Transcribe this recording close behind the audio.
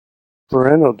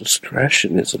Parental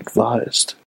discretion is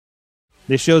advised.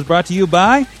 This show is brought to you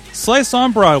by Slice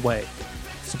on Broadway.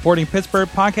 Supporting Pittsburgh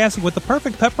podcasting with the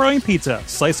perfect pepperoni pizza.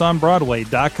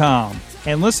 SliceOnBroadway.com.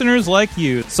 And listeners like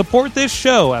you, support this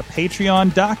show at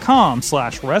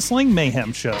Patreon.com/Wrestling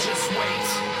Mayhem Show. Just wait,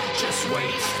 just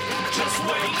wait, just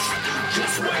wait,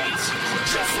 just wait, just wait.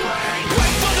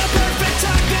 Wait for the perfect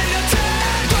time, then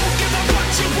attack. Don't give up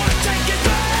what you want, take it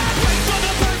back. Wait for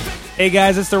the perfect. Hey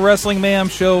guys, it's the Wrestling Mayhem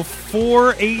Show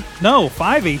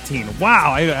 518.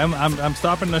 Wow, I'm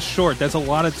stopping us short. That's a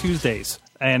lot of Tuesdays.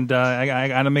 And I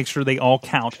got to make sure they all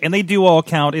count. And they do all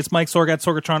count. It's Mike Sorg at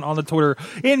Sorgatron on the Twitter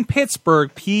in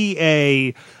Pittsburgh,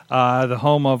 PA, the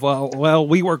home of,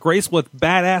 we were graced with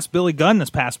badass Billy Gunn this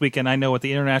past weekend, I know, at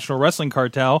the International Wrestling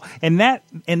Cartel. And that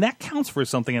counts for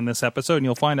something in this episode, and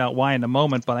you'll find out why in a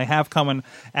moment. But I have coming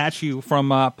at you from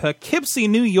Poughkeepsie,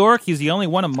 New York. He's the only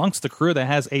one amongst the crew that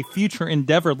has a future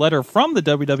endeavor letter from the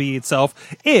WWE itself.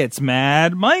 It's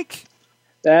Mad Mike.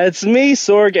 That's me,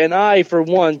 Sorg, and I, for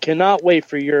one, cannot wait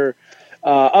for your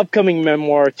upcoming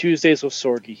memoir, Tuesdays with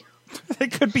Sorgy.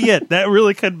 That could be it. That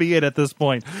really could be it at this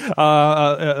point.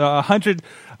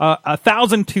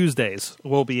 1,000 Tuesdays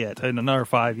will be it in another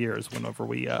 5 years whenever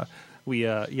we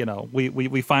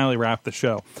finally wrap the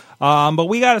show. But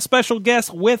we got a special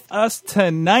guest with us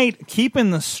tonight,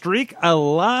 keeping the streak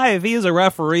alive. He is a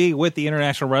referee with the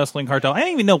International Wrestling Cartel. I don't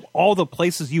even know all the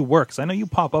places you work, because I know you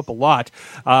pop up a lot.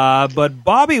 But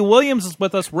Bobby Williams is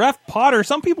with us, Ref Potter.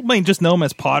 Some people may just know him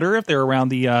as Potter if they're around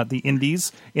the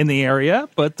indies in the area.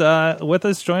 But with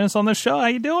us, join us on the show. How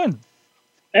you doing?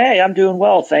 Hey, I'm doing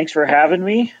well. Thanks for having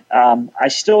me. I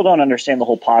still don't understand the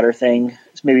whole Potter thing.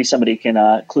 Maybe somebody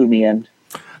can clue me in.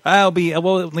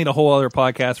 We'll need a whole other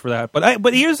podcast for that.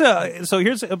 But here's a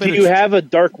bit. Do you have a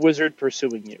dark wizard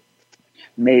pursuing you?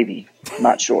 Maybe.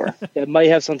 Not sure. It might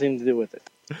have something to do with it.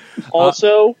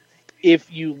 Also,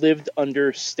 if you lived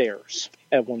under stairs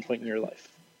at one point in your life.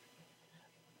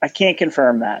 I can't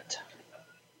confirm that.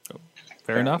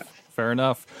 Fair enough.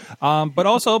 But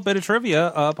also, a bit of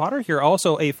trivia. Potter here,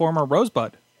 also a former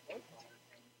Rosebud.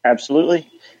 Absolutely.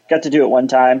 Got to do it one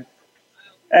time.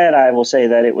 And I will say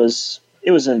that it was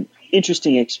an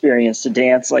interesting experience to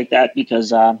dance like that,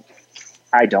 because I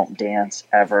don't dance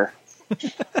ever.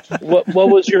 What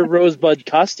was your Rosebud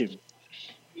costume?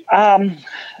 I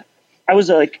was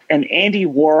like an Andy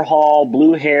Warhol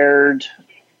blue-haired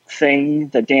thing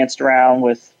that danced around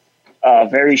with a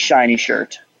very shiny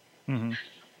shirt. Mm-hmm.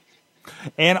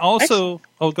 And also,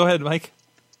 go ahead, Mike.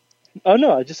 Oh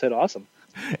no, I just said awesome.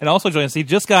 And also join us. He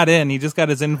just got in. He just got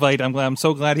his invite. I'm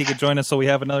so glad he could join us. So we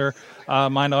have another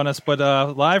mind on us. But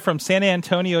live from San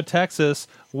Antonio, Texas,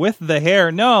 with the hair.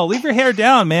 No, leave your hair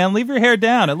down, man. Leave your hair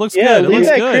down. It looks good. It leave looks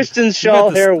that good. Kristen Shaw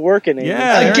hair working.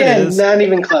 Yeah, again, not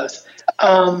even close.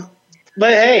 But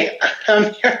hey,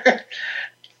 I'm here.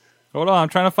 Hold on, I'm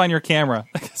trying to find your camera.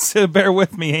 So bear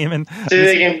with me, Eamon.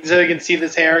 So they can see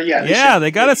this hair? Yeah,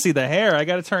 they got to see the hair. I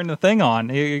got to turn the thing on.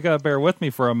 You got to bear with me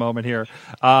for a moment here.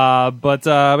 But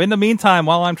in the meantime,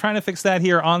 while I'm trying to fix that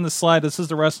here on the slide, this is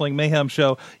the Wrestling Mayhem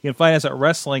Show. You can find us at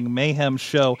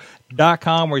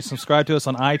WrestlingMayhemShow.com, where you subscribe to us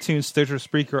on iTunes, Stitcher,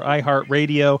 Spreaker,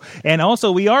 iHeartRadio. And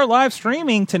also, we are live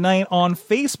streaming tonight on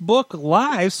Facebook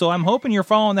Live, so I'm hoping you're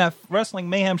following that Wrestling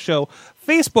Mayhem Show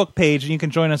Facebook page, and you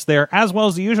can join us there, as well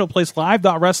as the usual place,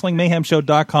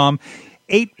 live.wrestlingmayhemshow.com,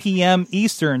 8 p.m.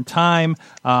 Eastern Time.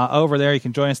 Over there, you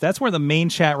can join us. That's where the main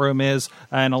chat room is,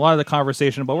 and a lot of the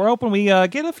conversation. But we're hoping we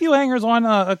get a few hangers on,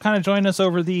 kind of join us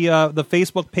over the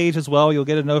Facebook page as well. You'll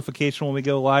get a notification when we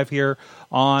go live here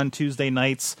on Tuesday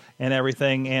nights and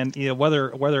everything. And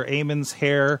whether Eamon's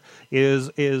hair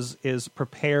is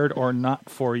prepared or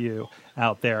not for you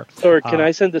out there. Or can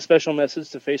I send a special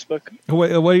message to Facebook?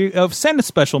 Send a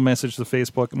special message to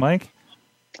Facebook, Mike.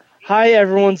 Hi,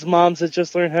 everyone's moms that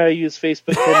just learned how to use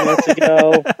Facebook 10 minutes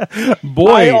ago.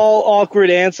 Boy. Hi, all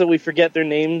awkward aunts that we forget their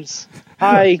names.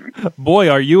 Hi. Boy,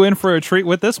 are you in for a treat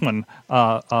with this one,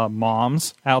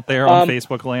 moms out there on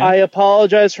Facebook land. I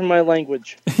apologize for my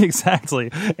language.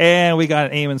 Exactly. And we got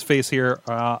Eamon's face here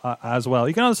as well.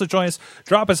 You can also join us.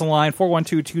 Drop us a line,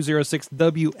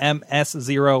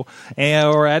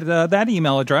 412-206-WMS0, or at that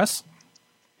email address.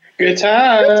 Good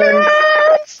times.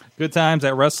 Good times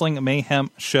at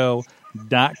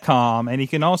WrestlingMayhemShow.com. And you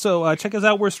can also check us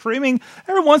out. We're streaming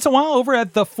every once in a while over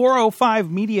at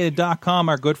the405media.com,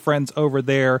 our good friends over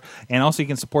there. And also you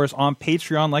can support us on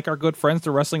Patreon, like our good friends, the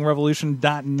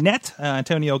WrestlingRevolution.net,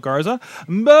 Antonio Garza.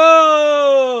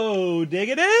 Mo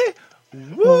Diggity!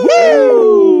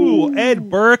 Woo! Ed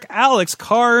Burke, Alex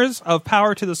Cars of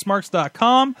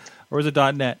PowerToTheSmarks.com, or is it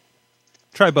 .net?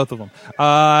 Try both of them.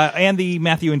 And the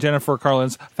Matthew and Jennifer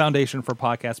Carlin's Foundation for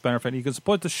Podcast Benefit. You can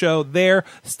support the show there.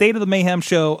 State of the Mayhem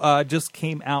show just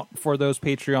came out for those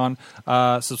Patreon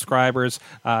subscribers.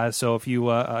 So if you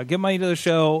give money to the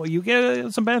show, you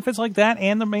get some benefits like that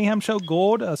and the Mayhem show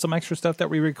Gold, some extra stuff that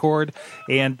we record.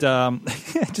 And I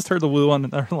just heard the woo on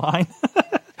the line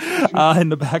in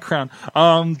the background.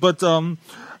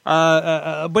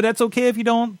 But that's okay if you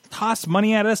don't toss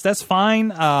money at us. That's fine.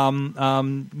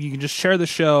 You can just share the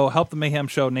show, help the Mayhem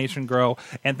Show Nation grow.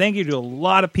 And thank you to a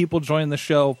lot of people joining the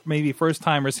show, maybe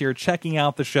first-timers here, checking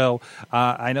out the show.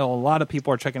 I know a lot of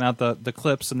people are checking out the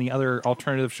clips and the other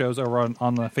alternative shows over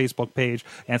on the Facebook page,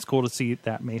 and it's cool to see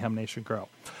that Mayhem Nation grow.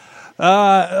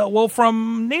 Well,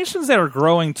 from nations that are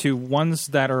growing to ones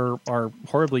that are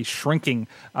horribly shrinking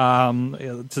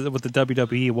with the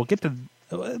WWE, we'll get to.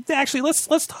 Actually, let's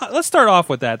start off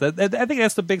with that. I think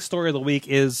that's the big story of the week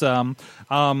is the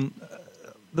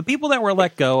people that were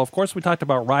let go. Of course, we talked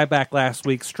about Ryback last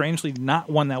week. Strangely, not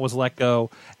one that was let go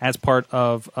as part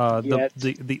of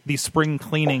the spring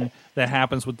cleaning that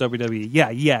happens with WWE. Yeah,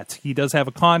 yet he does have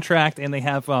a contract, and they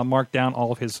have marked down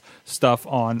all of his stuff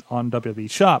on WWE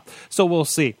Shop. So we'll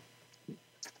see.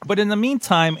 But in the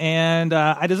meantime, and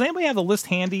does anybody have the list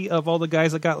handy of all the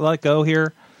guys that got let go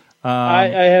here? I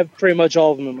have pretty much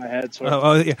all of them in my head.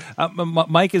 So. Yeah.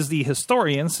 Mike is the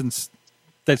historian, since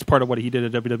that's part of what he did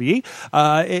at WWE.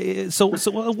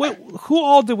 Who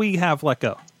all do we have let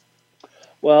go?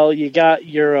 Well, you got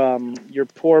your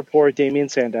poor Damien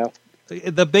Sandow.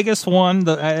 The biggest one,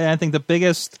 I think the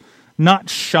biggest, not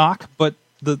shock, but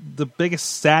the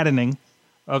biggest saddening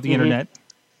of the internet.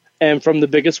 And from the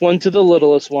biggest one to the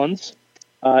littlest ones,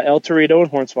 El Torito and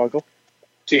Hornswoggle.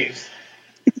 Jeez.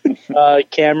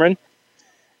 Cameron,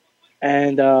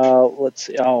 and let's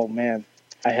see. Oh man,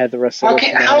 I had the rest of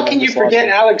it. How can you forget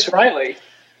Alex Riley?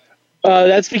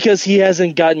 That's because he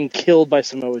hasn't gotten killed by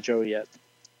Samoa Joe yet.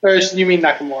 Or you mean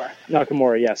Nakamura?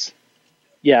 Nakamura, yes.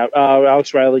 Yeah,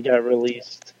 Alex Riley got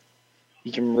released.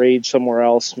 He can rage somewhere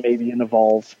else, maybe in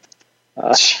Evolve.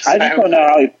 I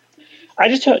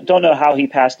just don't know how he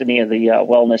passed any of the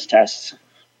wellness tests.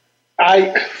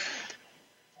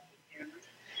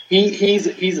 He's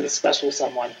a special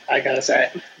someone, I gotta say.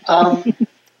 But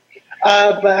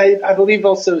I believe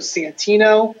also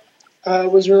Santino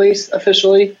was released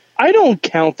officially. I don't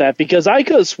count that because I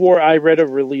could have swore I read a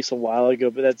release a while ago,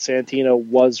 but that Santino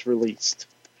was released.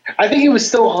 I think he was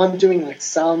still on doing like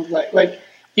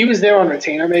he was there on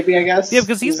retainer, maybe, I guess. Yeah,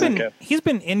 because he's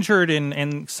been injured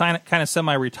and kind of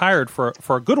semi-retired for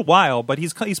a good while, but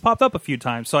he's popped up a few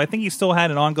times, so I think he still had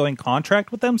an ongoing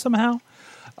contract with them somehow.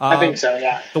 I think so,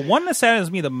 yeah. The one that saddens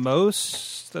me the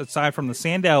most, aside from the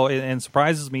Sandow, and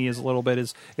surprises me is a little bit,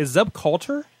 is Zeb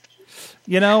Coulter.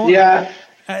 You know? Yeah.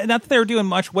 Not that they were doing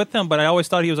much with him, but I always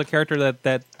thought he was a character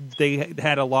that they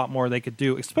had a lot more they could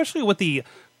do, especially with the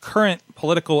current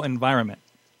political environment.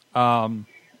 But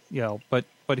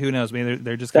who knows? Maybe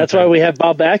they're just. That's why we have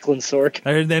Bob Backlund, Sork.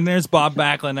 Then there's Bob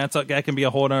Backlund. That can be a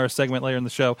whole other segment later in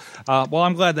the show. Well,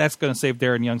 I'm glad that's going to save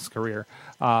Darren Young's career.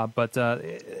 But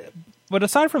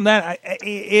aside from that,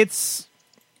 it's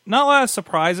not a lot of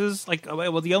surprises. Like,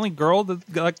 well, the only girl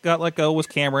that got let go was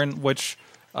Cameron, which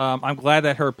I'm glad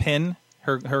that her pin,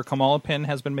 her Kamala pin,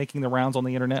 has been making the rounds on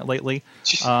the internet lately.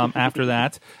 After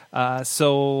that,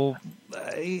 from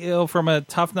a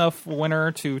Tough Enough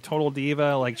winner to Total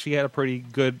Diva, like she had a pretty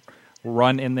good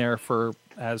run in there for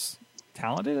as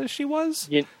talented as she was.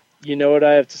 You know what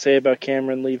I have to say about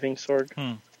Cameron leaving,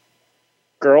 Sorg?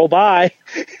 Girl, bye.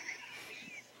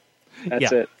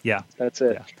 That's it. Yeah, that's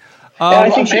it. Yeah.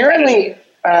 I think apparently,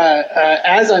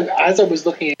 as I was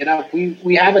looking it up,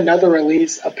 we have another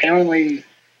release apparently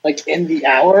like in the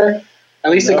hour,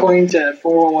 at least according to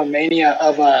 411 Mania.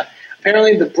 Of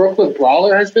apparently the Brooklyn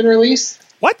Brawler has been released.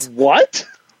 What?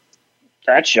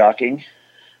 That's shocking.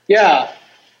 Yeah.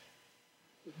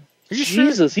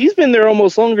 Jesus, he's been there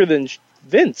almost longer than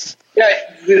Vince. Yeah,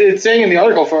 it's saying in the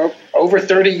article for over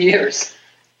 30 years.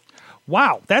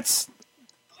 Wow, that's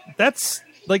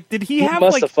like, did he have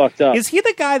must have fucked up? Is he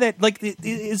the guy that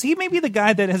is he maybe the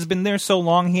guy that has been there so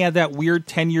long he had that weird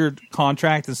tenured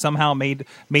contract and somehow made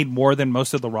more than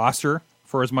most of the roster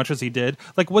for as much as he did?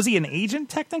 Like, was he an agent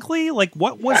technically? Like,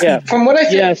 what was he? From what I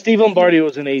said, Steve Lombardi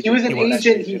was an agent. He was an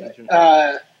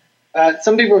agent.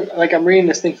 Some people, like, I'm reading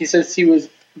this thing, he says he was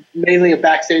mainly a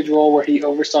backstage role where he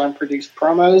oversaw and produced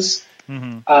promos.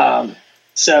 Mm-hmm.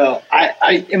 So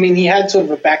I mean, he had sort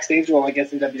of a backstage role, I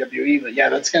guess, in WWE, but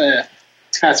yeah, it's kind of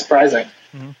surprising.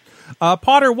 Mm-hmm.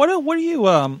 Potter, what do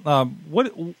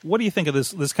you think of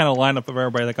this kind of lineup of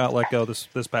everybody that got let go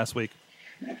this past week?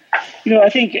 I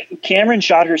think Cameron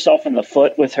shot herself in the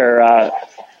foot with her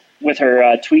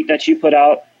tweet that she put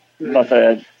out about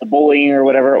the bullying or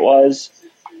whatever it was.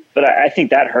 But I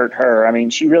think that hurt her. I mean,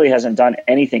 she really hasn't done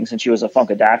anything since she was a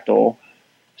Funkadactyl.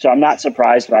 So I'm not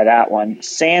surprised by that one.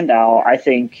 Sandow, I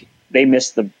think they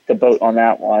missed the boat on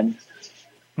that one.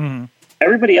 Mm-hmm.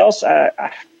 Everybody else,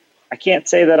 I can't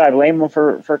say that I blame them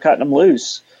for cutting them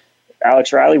loose.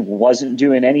 Alex Riley wasn't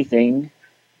doing anything.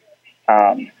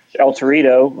 El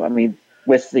Torito, I mean,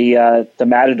 with the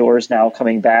Matadors now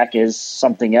coming back is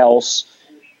something else.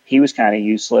 He was kind of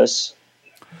useless.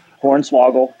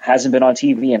 Hornswoggle hasn't been on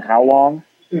TV in how long?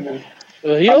 Well,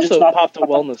 he also popped a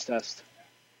wellness test.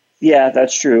 Yeah,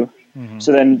 that's true. Mm-hmm.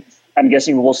 So then I'm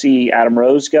guessing we'll see Adam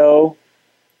Rose go.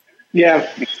 Yeah.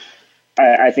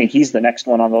 I think he's the next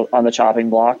one on the chopping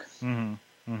block. Mm-hmm.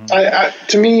 Mm-hmm.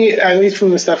 To me, at least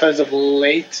from the stuff as of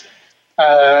late,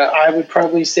 I would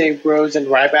probably say Rose and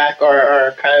Ryback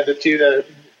are kind of the two that,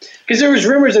 because there was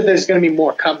rumors that there's going to be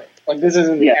more coming. Like, this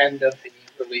isn't the end of the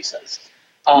releases.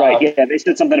 Right. Yeah, they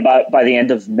said something about by the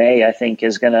end of May. I think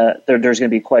there's gonna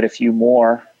be quite a few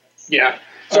more. Yeah.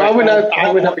 So I would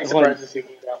not be surprised to see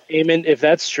them go. Eamon, if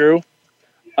that's true,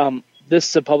 this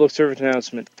is a public service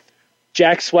announcement.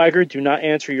 Jack Swagger, do not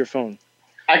answer your phone.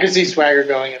 I could see Swagger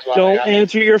going as well. Don't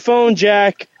answer your phone,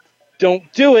 Jack.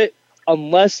 Don't do it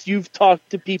unless you've talked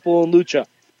to people in Lucha.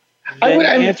 Then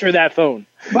answer that phone.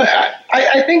 But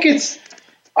I think it's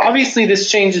obviously this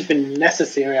change has been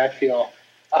necessary. I feel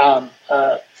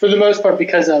for the most part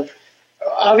because of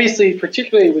obviously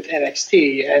particularly with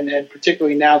NXT and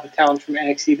particularly now the talent from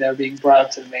NXT that are being brought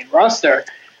up to the main roster.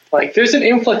 Like there's an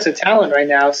influx of talent right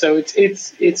now, so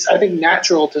it's I think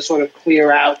natural to sort of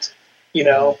clear out,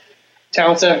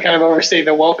 talents that have kind of overstayed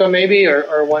their welcome maybe,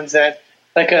 or ones that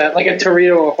like a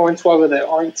Torito or Hornswoggle that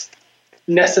aren't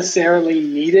necessarily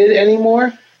needed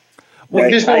anymore. Like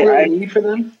there's no real need for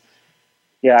them.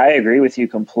 Yeah, I agree with you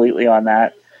completely on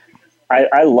that.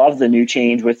 I love the new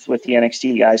change with the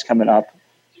NXT guys coming up.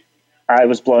 I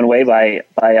was blown away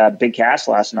by Big Cass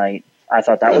last night. I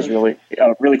thought that was really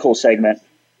a really cool segment.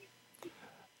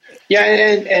 Yeah,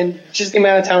 and just the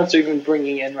amount of talent they're even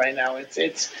bringing in right now,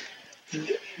 it's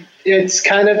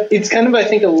kind of I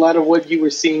think a lot of what you were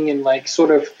seeing in like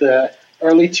sort of the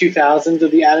early 2000s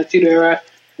of the Attitude Era,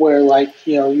 where like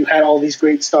you had all these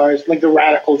great stars like the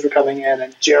Radicals were coming in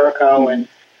and Jericho and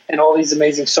all these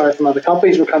amazing stars from other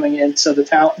companies were coming in. So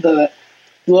the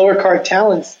lower card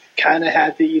talents kind of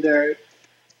had to either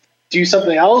do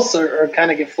something else or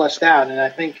kind of get fleshed out, and I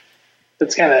think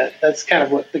that's kind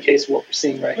of what the case of what we're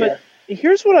seeing right here.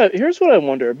 Here's what I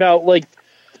wonder about, like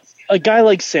a guy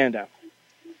like Sandow.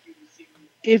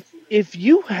 If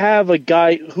you have a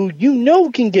guy who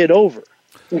can get over,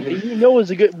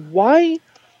 is a good, why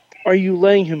are you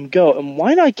letting him go, and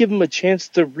why not give him a chance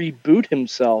to reboot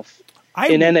himself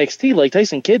in NXT like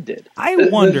Tyson Kidd did? I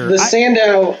wonder. The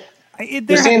Sandow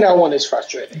one is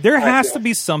frustrating. There has to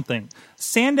be something.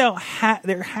 Sandow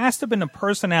there has to have been a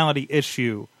personality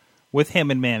issue with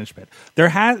him in management.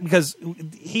 Because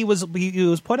he was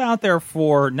put out there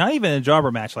for not even a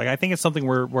jobber match. Like I think it's something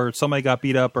where somebody got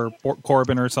beat up or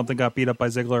Corbin or something got beat up by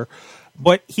Ziggler,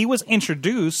 but he was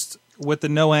introduced with the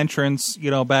no entrance,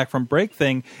 back from break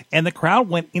thing, and the crowd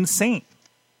went insane.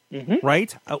 Mm-hmm.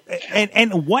 Right,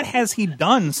 and what has he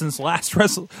done since last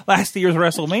year's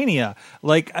WrestleMania?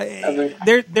 Like,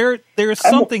 there's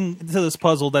something to this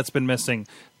puzzle that's been missing.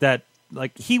 That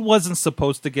like he wasn't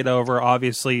supposed to get over,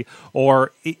 obviously,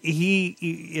 or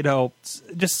he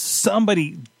just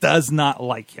somebody does not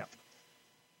like him.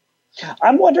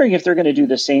 I'm wondering if they're going to do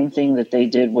the same thing that they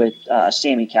did with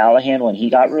Sami Callihan when he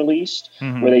got released,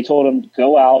 where they told him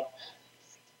go out.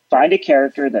 Find a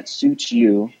character that suits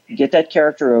you, get that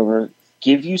character over,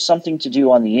 give you something to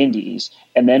do on the indies,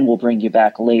 and then we'll bring you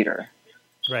back later.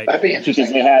 Right. That'd be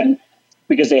interesting.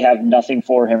 Because they have nothing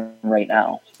for him right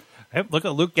now. Hey, look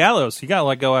at Luke Gallows. He got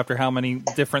let go after how many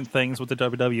different things with the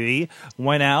WWE.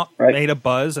 Went out, made a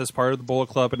buzz as part of the Bullet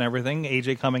Club and everything.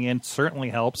 AJ coming in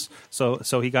certainly helps. So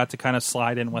he got to kind of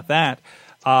slide in with that.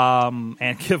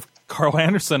 And give Carl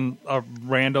Anderson a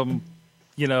random,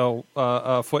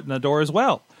 foot in the door as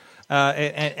well.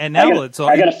 And now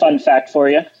I got a fun fact for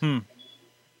you.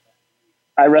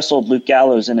 I wrestled Luke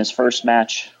Gallows in his first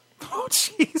match. Oh,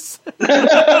 jeez.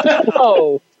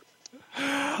 Oh.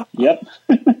 Yep.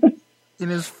 In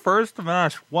his first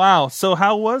match. Wow. So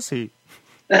how was he?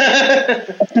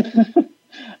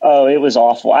 Oh, it was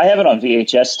awful. I have it on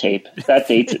VHS tape. That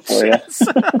dates it for you.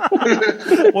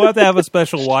 We'll have to have a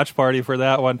special watch party for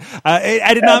that one.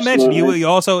 I did not mention you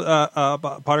also.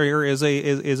 Potter here is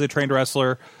a trained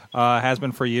wrestler. has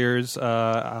been for years,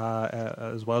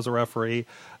 as well as a referee.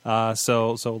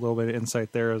 So a little bit of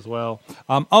insight there as well.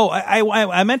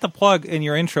 I meant to plug in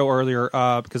your intro earlier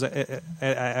because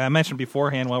I mentioned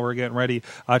beforehand while we were getting ready.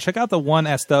 Check out the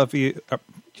 1SF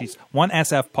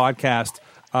podcast.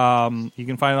 You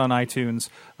can find it on iTunes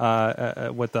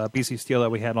with BC Steele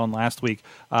that we had on last week.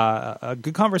 A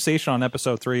good conversation on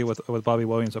episode 3 with Bobby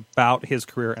Williams about his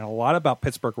career and a lot about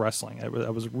Pittsburgh wrestling. It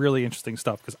was really interesting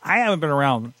stuff because I haven't been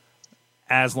around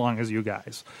as long as you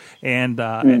guys, and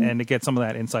to get some of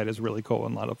that insight is really cool.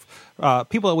 And a lot of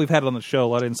people that we've had on the show, a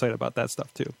lot of insight about that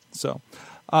stuff too. So,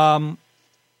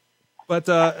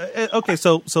 okay,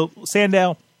 so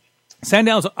Sandow.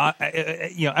 Sandow's,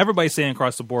 everybody's saying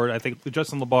across the board. I think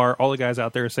Justin LeBar, all the guys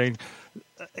out there are saying,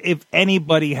 if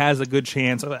anybody has a good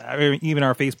chance, even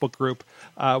our Facebook group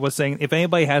was saying, if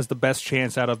anybody has the best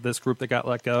chance out of this group that got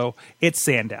let go, it's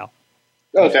Sandow.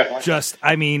 Oh,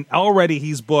 definitely. Already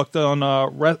he's booked on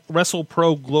Wrestle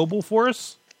Pro Global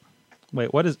Force.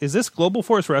 Wait, what is this Global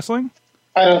Force Wrestling?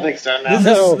 I don't think so.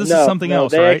 No. This is something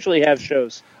else. They right? actually have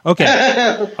shows.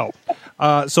 Okay.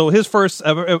 So his first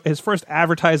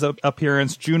advertised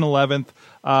appearance, June 11th,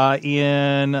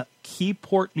 in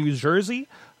Keyport, New Jersey.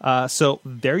 So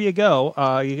there you go.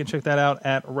 You can check that out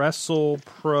at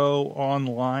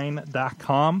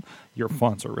WrestleProOnline.com. Your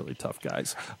fonts are really tough,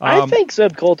 guys. I think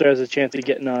Zeb Coulter has a chance of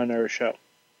getting on our show.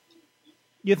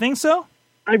 You think so?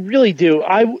 I really do.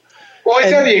 Well,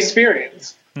 he's got the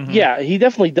experience. Mm-hmm. Yeah, he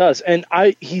definitely does, and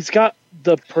he's got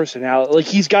the personality. Like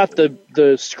he's got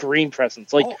the screen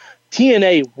presence. Like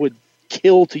TNA would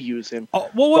kill to use him. Oh,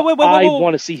 wait. I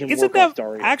want to see him isn't work off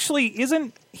Dario. Actually,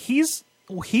 he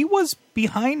was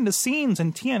behind the scenes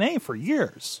in TNA for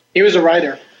years. He was a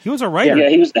writer. Yeah,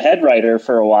 he was the head writer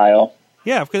for a while.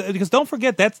 Yeah, because don't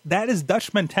forget that is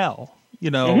Dutch Mantel.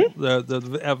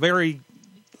 A very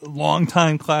long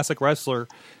time classic wrestler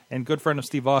and good friend of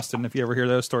Steve Austin. If you ever hear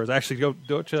those stories, actually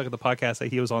go check out the podcast that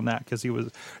he was on that because he was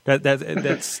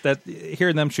that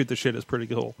hearing them shoot the shit is pretty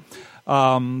cool. He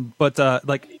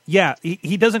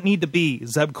doesn't need to be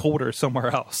Zeb Coulter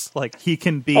somewhere else. Like he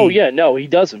can be. Oh yeah, no, he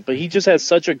doesn't. But he just has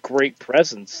such a great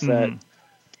presence that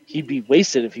he'd be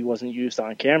wasted if he wasn't used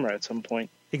on camera at some point.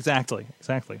 Exactly.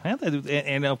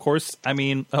 And of course, I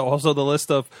mean, also the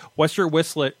list of what's your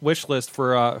wish list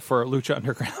for Lucha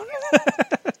Underground.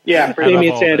 Yeah,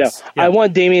 Damien Sandow. Yeah. I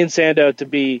want Damien Sandow to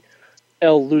be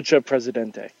El Lucha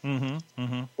Presidente.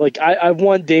 Like I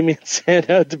want Damien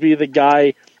Sandow to be the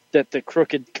guy that the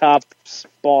crooked cop's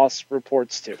boss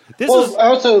reports to.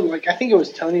 Also, I think it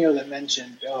was Tonio that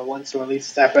mentioned once to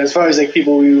release that. But as far as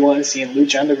people we want to see in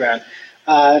Lucha Underground,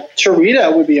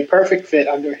 Chirita would be a perfect fit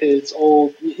under his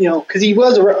old, because he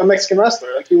was a Mexican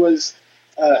wrestler. Like he was,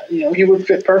 he would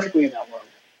fit perfectly in that world.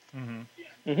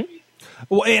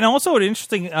 Well, and also an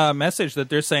interesting message that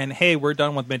they're saying, "Hey, we're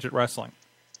done with midget wrestling."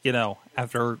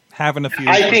 After having a few.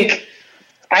 I think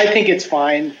it's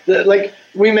fine. Like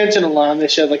we mentioned a lot on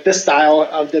this show, the style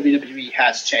of WWE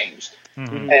has changed,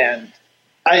 and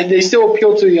they still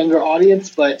appeal to a younger audience,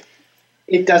 but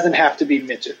it doesn't have to be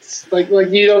midgets. Like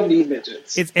you don't need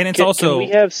midgets. Can we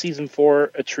have season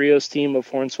 4 a trios team of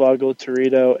Hornswoggle,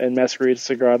 Torito, and Masquerade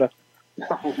Sagrada?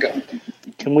 Oh God!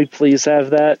 Can we please have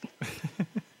that?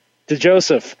 To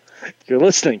Joseph, you're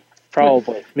listening.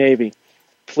 Probably, maybe.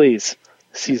 Please,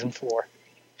 season 4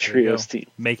 trios team.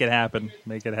 Make it happen.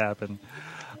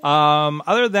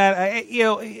 Other than that,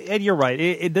 and you're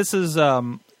right. This is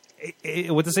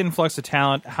with this influx of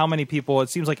talent. How many people? It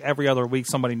seems like every other week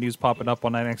somebody new's popping up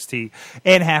on NXT,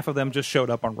 and half of them just showed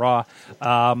up on Raw.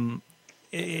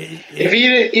 If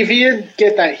he didn't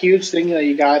get that huge thing that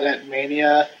you got at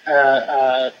Mania,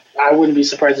 I wouldn't be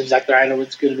surprised if Zack Ryder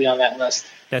was going to be on that list.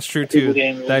 That's true too.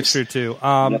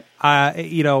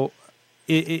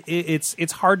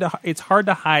 It's hard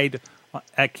to hide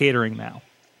at catering now,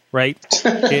 right?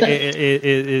 it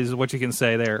is what you can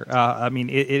say there. I mean,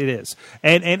 it is,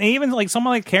 and even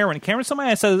someone like Karen. Karen's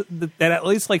somebody I said that at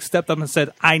least stepped up and said,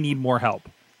 "I need more help,"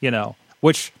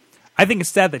 which I think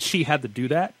it's sad that she had to do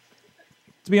that.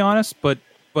 To be honest, but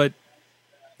and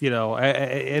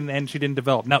she didn't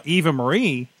develop. Now Eva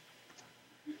Marie's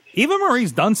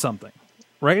done something.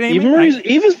 Right, Amy?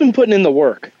 Eva's been putting in the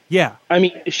work. Yeah. I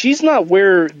mean, she's not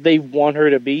where they want her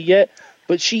to be yet,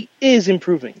 but she is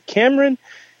improving. Cameron,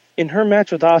 in her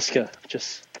match with Asuka,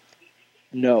 just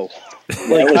no. The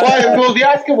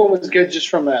Asuka one was good just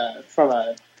from a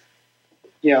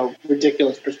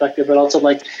ridiculous perspective, but also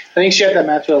I think she had that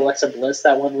match with Alexa Bliss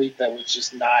that one week that was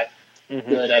just not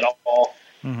good at all.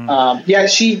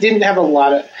 She didn't have a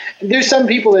lot of. There's some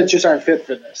people that just aren't fit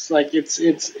for this.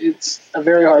 It's a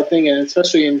very hard thing, and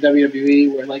especially in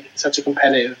WWE where it's such a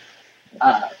competitive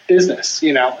business.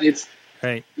 It's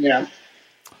Right. yeah.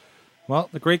 Well,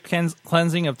 the great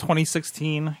cleansing of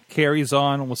 2016 carries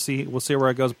on. We'll see where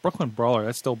it goes. Brooklyn Brawler,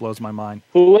 that still blows my mind.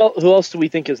 Who else do we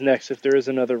think is next if there is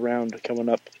another round coming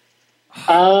up?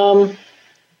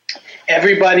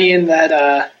 Everybody in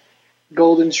that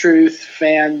Golden Truth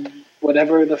fan,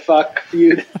 whatever the fuck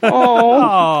feud.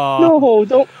 Oh no!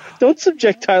 Don't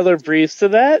subject Tyler Breeze to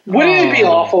that. Wouldn't it be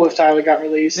awful if Tyler got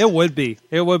released? It would be.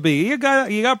 You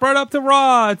got brought up to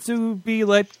Raw to be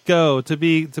let go, to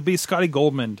be Scotty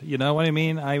Goldman. You know what I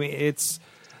mean? I mean, it's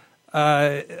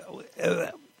I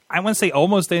wouldn't say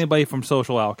almost anybody from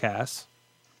Social Outcasts.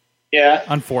 Yeah.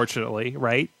 Unfortunately,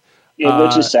 right? Yeah,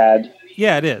 which is sad.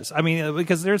 Yeah, it is. I mean,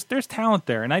 because there's talent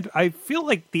there, and I feel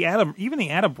like the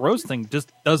Adam Rose thing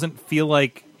just doesn't feel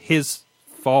like his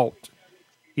fault.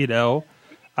 You know,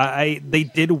 they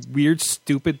did weird,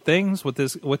 stupid things with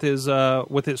his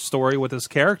story, with his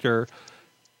character.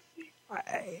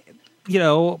 I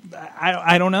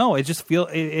don't know. It just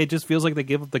feels like they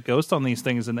give up the ghost on these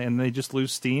things, and they just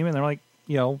lose steam, and they're like,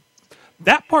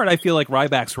 that part. I feel like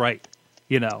Ryback's right.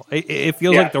 It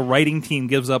feels like the writing team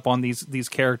gives up on these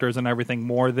characters and everything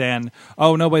more than,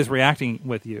 oh, nobody's reacting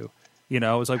with you.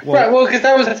 It's like, well, right. Well, because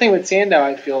that was the thing with Sandow.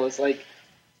 I feel is like,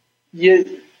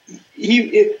 the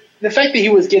fact that he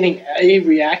was getting a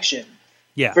reaction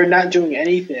for not doing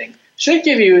anything should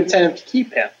give you incentive to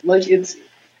keep him. Like it's,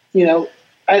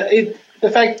 the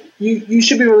fact you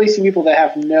should be releasing people that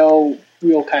have no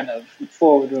real kind of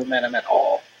forward momentum at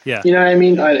all. Yeah, you know what I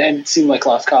mean, and seem like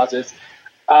lost causes.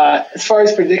 As far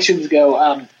as predictions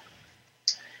go,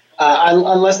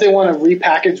 unless they want to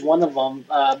repackage one of them,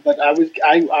 but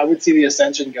I would see the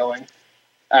Ascension going.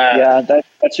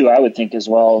 That's who I would think as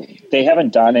well. They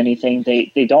haven't done anything.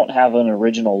 They don't have an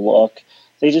original look.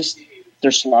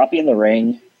 They're sloppy in the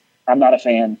ring. I'm not a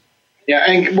fan. Yeah,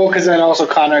 and because then also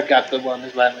Connor got the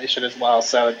Wellness violation as well,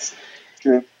 so it's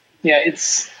true. Yeah,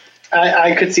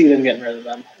 I could see them getting rid of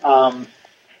them.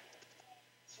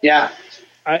 Yeah.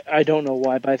 I don't know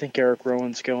why, but I think Eric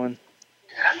Rowan's going.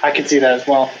 I could see that as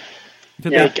well.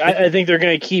 Yeah. I think they're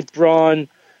going to keep Braun.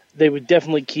 They would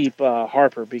definitely keep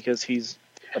Harper because he's.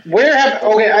 Because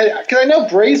I know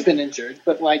Bray's been injured,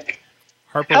 but like,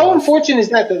 Harper how unfortunate is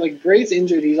that like Bray's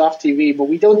injured, he's off TV, but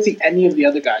we don't see any of the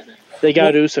other guys anymore. They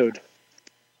got Uso'd.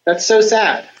 That's so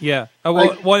sad. Yeah. And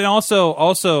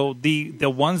also the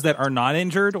ones that are not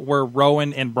injured were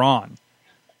Rowan and Braun.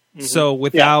 Mm-hmm. So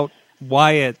without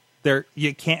Wyatt.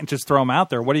 You can't just throw them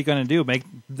out there. What are you going to do? Make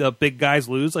the big guys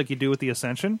lose like you do with the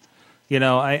Ascension?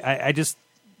 I just,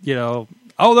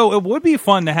 although it would be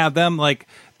fun to have them, like,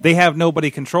 they have nobody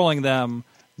controlling them.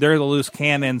 They're the loose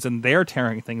cannons and they're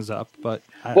tearing things up. But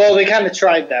they kind of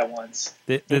tried that once.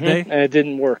 Did they? And it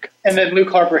didn't work. And then Luke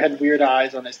Harper had weird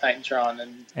eyes on his Titantron,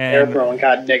 and Eric Rowan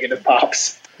got negative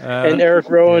pops. And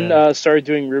Eric Rowan started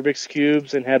doing Rubik's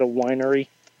Cubes and had a winery.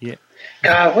 Yeah.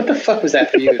 God, what the fuck was that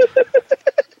feud?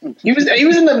 He was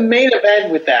in the main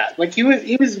event with that. Like he was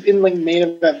in like main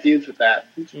event feuds with that.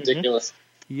 It's ridiculous.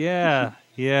 Yeah,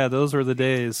 those were the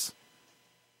days.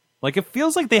 Like it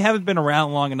feels like they haven't been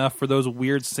around long enough for those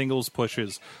weird singles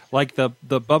pushes, like the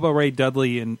Bubba Ray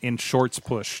Dudley in shorts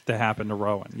push to happen to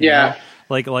Rowan. You know?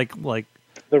 Like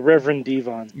the Reverend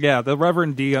Devon. Yeah, the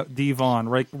Reverend Devon.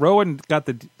 Right, Rowan got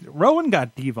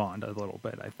Devon'd a little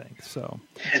bit, I think. So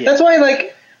that's why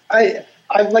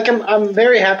I'm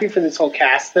very happy for this whole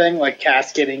Cass thing, like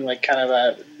Cass getting like kind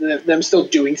of them still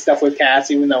doing stuff with Cass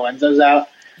even though Enzo's out.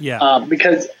 Yeah.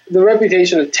 Because the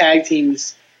reputation of tag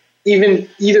teams, even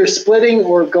either splitting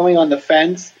or going on the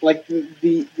fence, like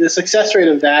the success rate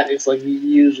of that is like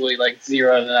usually like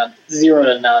 0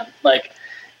 to none. Like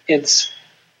it's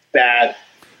bad.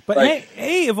 But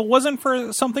hey, if it wasn't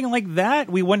for something like that,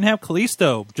 we wouldn't have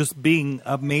Kalisto just being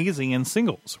amazing in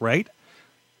singles, right?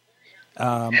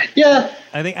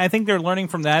 I think they're learning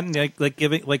from that and like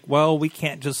giving we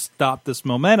can't just stop this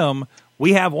momentum.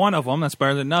 We have one of them that's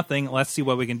better than nothing. Let's see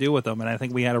what we can do with them. And I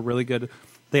think they had a really good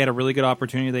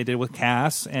opportunity they did with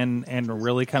Cass and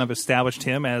really kind of established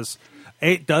him as.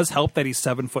 It does help that he's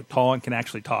 7 foot tall and can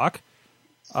actually talk.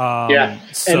 And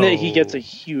that he gets a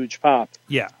huge pop.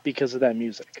 Yeah, because of that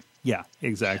music. Yeah,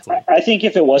 exactly. I think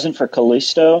if it wasn't for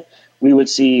Kalisto, we would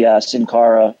see Sin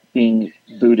Cara being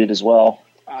booted as well.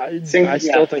 I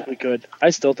still think we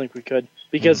could.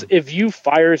 Because if you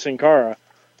fire Sin Cara,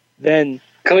 then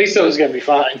Kalisto is going to be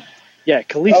fine. Yeah,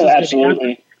 Kalisto's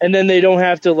absolutely. And then they don't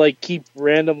have to like keep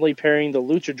randomly pairing the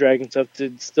Lucha Dragon stuff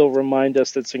to still remind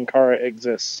us that Sin Cara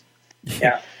exists.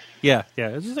 Yeah. Yeah.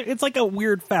 It's like a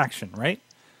weird faction, right?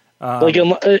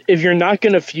 If you're not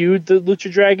going to feud the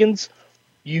Lucha Dragons,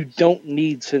 you don't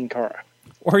need Sin Cara.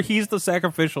 Or he's the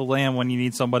sacrificial lamb when you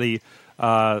need somebody,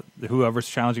 whoever's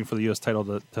challenging for the U.S.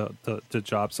 title to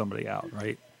job somebody out,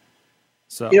 right?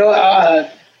 So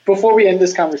before we end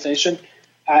this conversation,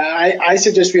 I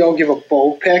suggest we all give a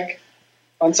bold pick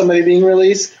on somebody being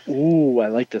released. Ooh, I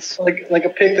like this. Like a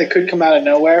pick that could come out of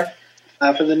nowhere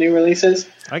for the new releases.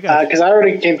 I got it. Because I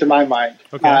already came to my mind.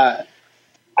 Okay.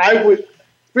 I would,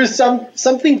 for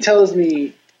something tells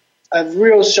me a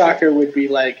real shocker would be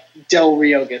like Del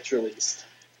Rio gets released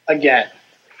again.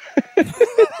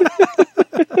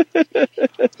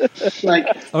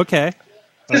 Okay.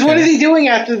 Because what is he doing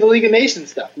after the League of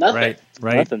Nations stuff? Nothing.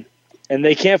 Right. Nothing. And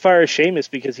they can't fire Sheamus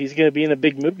because he's going to be in a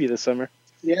big movie this summer.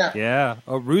 Yeah. Yeah.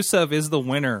 Rusev is the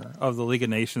winner of the League of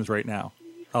Nations right now.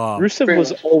 Rusev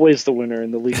was always the winner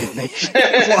in the League of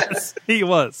Nations. He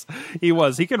was. He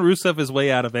can Rusev his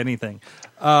way out of anything.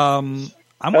 I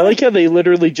like how they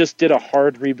literally just did a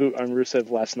hard reboot on Rusev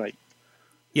last night.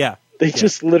 Yeah. They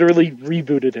just literally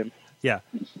rebooted him. Yeah.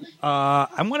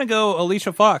 I'm going to go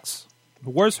Alicia Fox.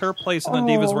 Where's her place in the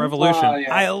Divas Revolution?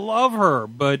 Yeah. I love her,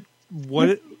 but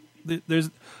what? There's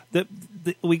if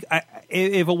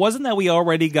it wasn't that we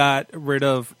already got rid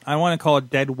of, I want to call it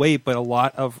dead weight, but a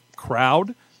lot of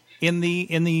crowd in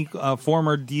the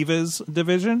former Divas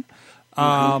division.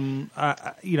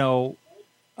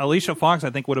 Alicia Fox,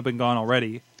 I think, would have been gone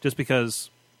already, just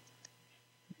because.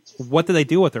 What do they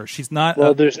do with her? She's not.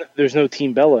 Well, there's no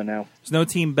Team Bella now. There's no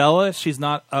Team Bella. She's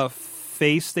not a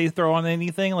face they throw on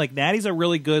anything. Like Natty's a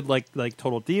really good like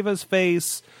Total Divas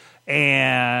face,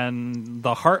 and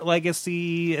the Hart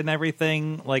Legacy and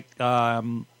everything. Like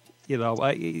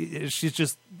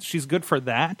she's good for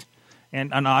that,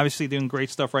 and obviously doing great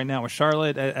stuff right now with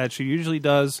Charlotte as she usually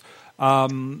does.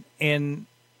 And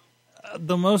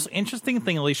the most interesting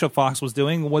thing Alicia Fox was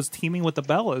doing was teaming with the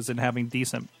Bellas and having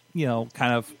decent,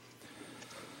 kind of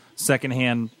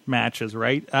secondhand matches,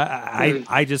 right?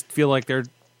 I just feel like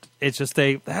it's just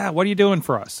what are you doing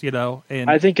for us, And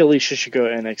I think Alicia should go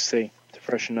to NXT to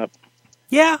freshen up.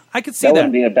 Yeah, I could see that that.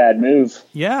 Wouldn't be a bad move.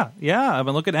 Yeah. I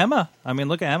mean, look at Emma.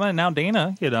 And now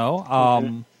Dana.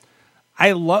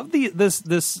 I love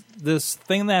this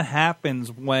thing that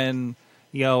happens when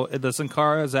the Sin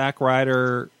Cara, Zack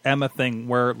Ryder, Emma thing,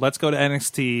 where let's go to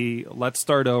NXT, let's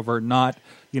start over, not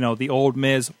the old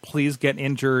Miz, please get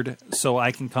injured so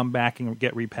I can come back and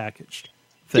get repackaged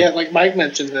thing. Yeah, like Mike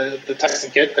mentioned the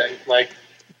Tyson Kidd thing. Like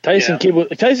Tyson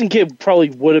Kidd probably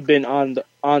would have been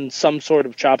on some sort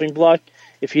of chopping block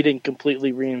if he didn't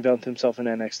completely reinvent himself in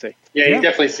NXT. Yeah, he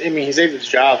definitely. I mean, he saved his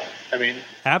job. I mean,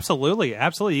 absolutely.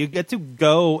 You get to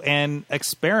go and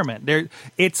experiment.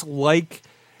 It's like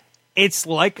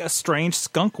a strange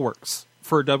skunk works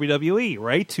for WWE,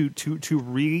 right? To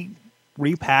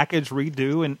repackage,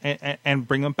 redo, and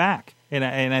bring them back. And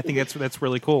I think that's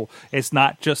really cool. It's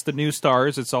not just the new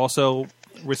stars; it's also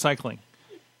recycling.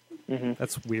 Mm-hmm.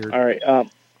 That's weird. All right,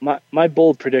 my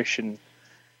bold prediction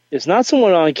is not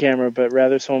someone on camera, but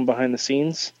rather someone behind the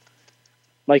scenes.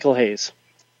 Michael Hayes.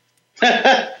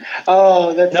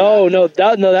 Oh, that's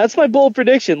that's my bold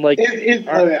prediction. Like,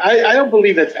 I don't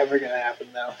believe that's ever going to happen,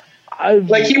 though.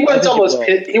 He once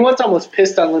almost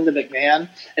pissed on Linda McMahon,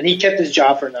 and he kept his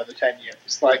job for another 10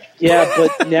 years. Like, yeah,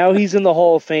 but now he's in the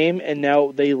Hall of Fame, and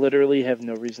now they literally have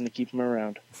no reason to keep him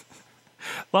around. As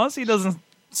long as he doesn't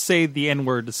say the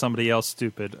N-word to somebody else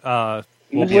stupid, we'll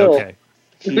be will. okay.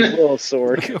 He will,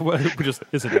 Sorg.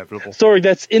 It's inevitable. Sorg,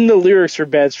 that's in the lyrics for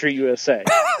Bad Street USA.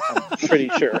 I'm pretty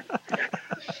sure.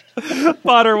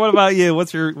 Potter, what about you?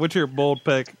 What's your bold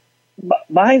pick?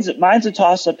 Mine's a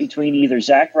toss-up between either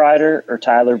Zack Ryder or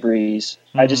Tyler Breeze.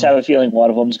 Mm-hmm. I just have a feeling one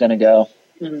of them's going to go.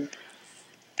 Mm-hmm.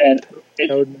 And that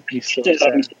would be so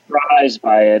I'd be surprised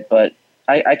by it, but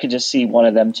I could just see one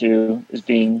of them two as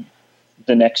being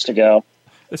the next to go.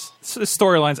 This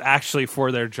storyline's actually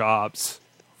for their jobs,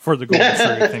 for the Golden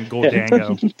Streak and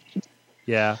Goldango.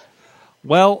 Yeah.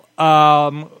 Well,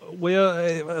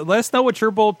 let us know what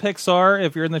your bold picks are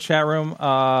if you're in the chat room,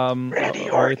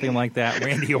 or anything like that.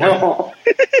 Randy Orton.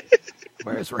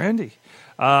 Where's Randy?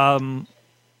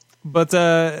 But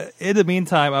in the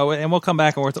meantime, and we'll come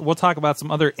back and we'll talk about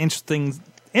some other interesting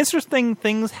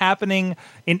things happening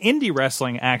in indie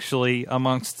wrestling, actually,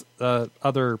 amongst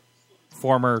other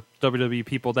former WWE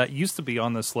people that used to be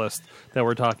on this list that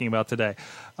we're talking about today.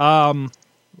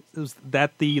 Is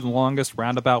that the longest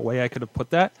roundabout way I could have put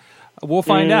that? We'll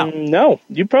find out. No,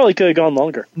 you probably could have gone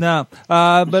longer. No,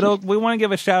 but we want to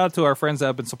give a shout out to our friends that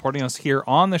have been supporting us here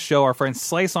on the show. Our friends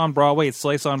Slice on Broadway at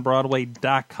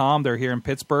sliceonbroadway.com. They're here in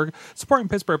Pittsburgh, supporting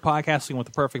Pittsburgh podcasting with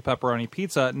the perfect pepperoni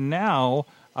pizza. Now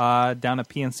down at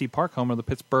PNC Park, home of the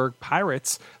Pittsburgh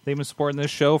Pirates. They've been supporting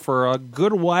this show for a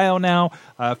good while now,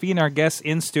 feeding our guests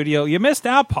in studio. You missed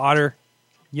out, Potter.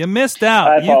 You missed out.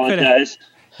 I apologize.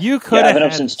 You could have been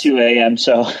up since 2 a.m.,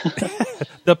 so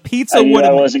the pizza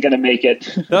I wasn't going to make it.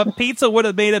 The pizza would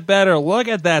have made it better. Look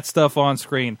at that stuff on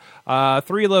screen. 3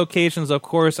 locations, of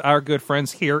course, our good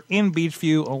friends here in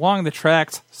Beachview, along the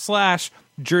tracks /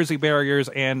 Jersey barriers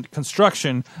and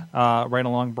construction right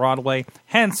along Broadway,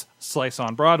 hence Slice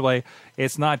on Broadway.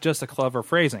 It's not just a clever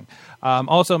phrasing.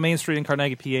 Also, Main Street in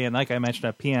Carnegie, PA, and like I mentioned,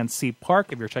 at PNC Park.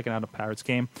 If you're checking out a Pirates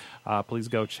game, please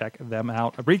go check them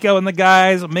out. Rico and the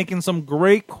guys making some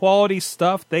great quality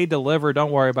stuff. They deliver.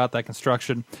 Don't worry about that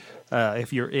construction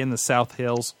if you're in the South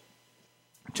Hills.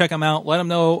 Check them out. Let them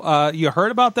know you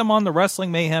heard about them on the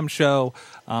Wrestling Mayhem show.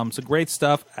 Some great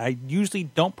stuff. I usually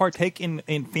don't partake in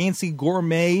fancy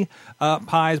gourmet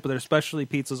pies, but their specialty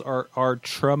pizzas are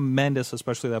tremendous,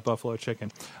 especially that buffalo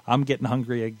chicken. I'm getting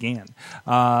hungry again.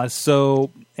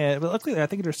 So luckily, I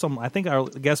think there's some. I think our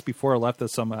guest before left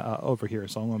there's some over here,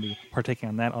 so I'm going to be partaking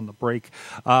on that on the break.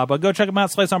 But go check them out.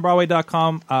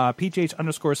 SliceOnBroadway.com.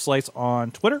 PGH_Slice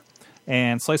on Twitter.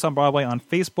 And Slice on Broadway on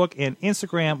Facebook and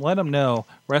Instagram. Let them know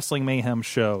Wrestling Mayhem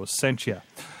Show sent you.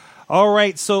 All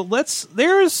right, so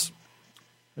there's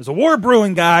a war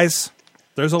brewing, guys.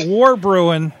 There's a war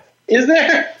brewing. Is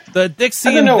there? The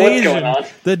Dixie invasion.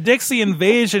 The Dixie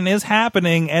invasion is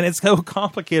happening, and it's so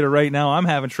complicated right now. I'm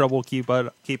having trouble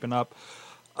keeping up.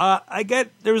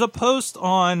 There was a post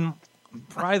on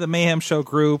probably the Mayhem Show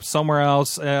group somewhere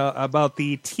else about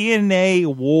the TNA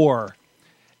war.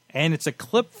 And it's a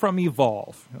clip from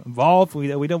Evolve. Evolve, we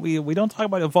don't talk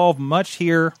about Evolve much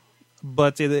here,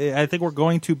 but I think we're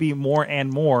going to be more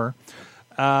and more.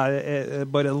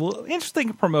 But a little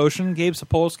interesting promotion. Gabe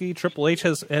Sapolsky, Triple H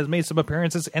has made some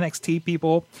appearances. NXT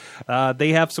people, they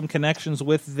have some connections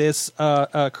with this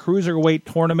cruiserweight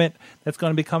tournament that's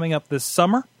going to be coming up this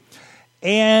summer.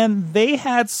 And they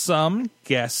had some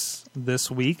guests this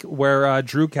week where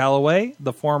Drew Galloway,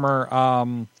 the former...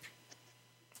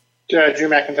 Drew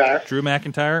McIntyre. Drew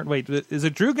McIntyre. Wait, is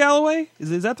it Drew Galloway?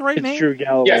 Is that the right name? Drew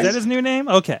Galloway. Yes. Is that his new name?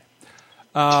 Okay.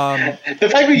 The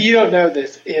fact that you don't know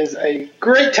this is a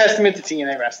great testament to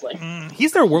TNA wrestling.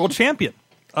 He's their world champion.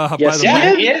 By the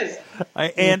Yeah, way. he is.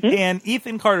 And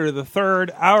Ethan Carter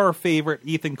III, our favorite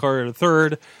Ethan Carter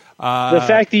III. The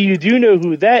fact that you do know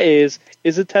who that is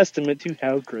a testament to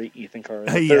how great Ethan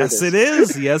Carter is. Yes, it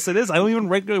is. Yes, it is. I don't even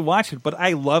regularly watch it, but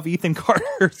I love Ethan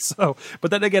Carter. So,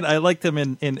 but then again, I liked him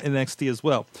in NXT as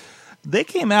well. They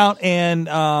came out and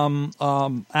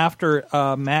after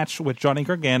a match with Johnny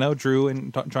Gargano, Drew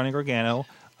and Johnny Gargano,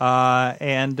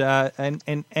 and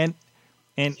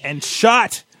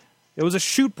shot. It was a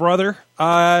shoot, brother.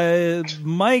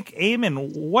 Mike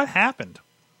Amon, what happened?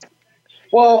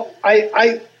 Well,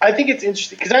 I think it's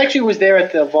interesting because I actually was there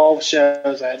at the Evolve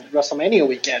shows at WrestleMania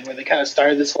weekend where they kind of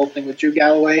started this whole thing with Drew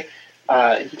Galloway.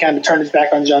 He kind of turned his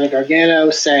back on Johnny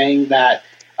Gargano, saying that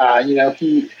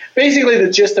he basically the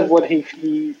gist of what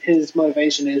his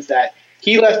motivation is that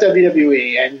he left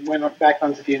WWE and went back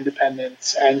onto the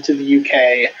independents and to the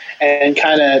UK and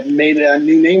kind of made a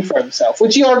new name for himself,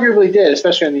 which he arguably did,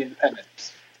 especially on the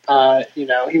independents.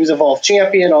 He was Evolve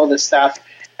champion, all this stuff.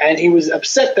 And he was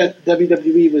upset that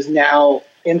WWE was now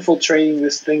infiltrating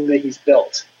this thing that he's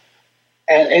built.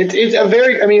 And it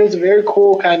was a very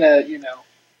cool kind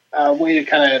of, way to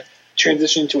kind of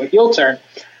transition to a heel turn.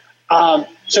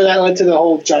 So that led to the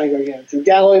whole Johnny Gargano Drew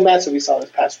Galloway match that we saw this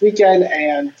past weekend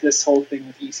and this whole thing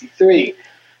with EC3.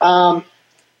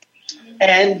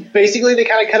 And basically they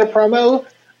kind of cut a promo.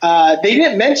 They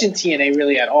didn't mention TNA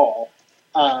really at all.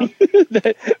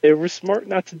 They were smart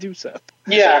not to do so.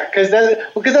 Yeah, because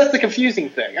that's the confusing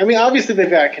thing. I mean, obviously they've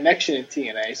got a connection in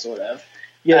TNA, sort of.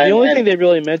 Yeah, the only thing they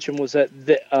really mentioned was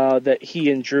that he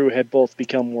and Drew had both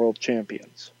become world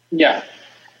champions. Yeah,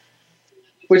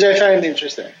 which I find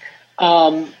interesting.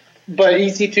 But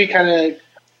EC3 kind of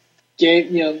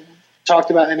talked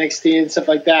about NXT and stuff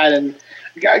like that, and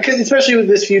cause especially with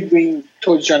this feud being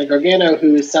towards Johnny Gargano,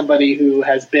 who is somebody who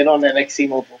has been on NXT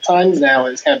multiple times now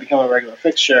and has kind of become a regular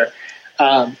fixture.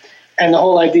 And the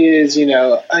whole idea is,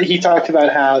 he talked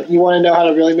about how you want to know how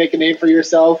to really make a name for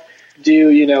yourself, do,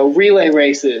 relay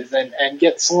races and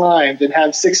get slimed and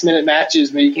have 6-minute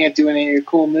matches where you can't do any of your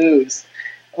cool moves.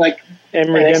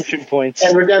 And redemption points.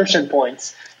 And redemption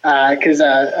points. Because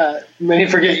many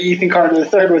forget Ethan Carter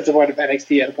III was the one of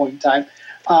NXT at a point in time.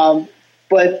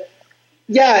 But,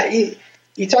 yeah,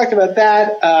 he talked about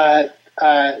that,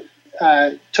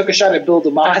 took a shot at Bill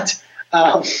DeMott.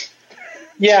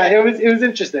 Yeah, it was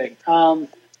interesting.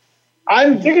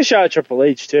 Take a shot at Triple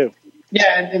H too.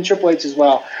 Yeah, and Triple H as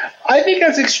well. I think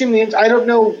that's extremely. I don't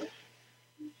know.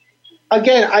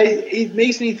 Again, it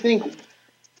makes me think,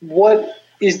 what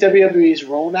is WWE's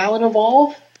role now in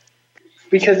Evolve?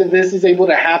 Because if this is able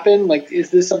to happen, like, is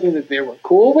this something that they were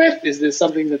cool with? Is this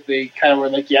something that they kind of were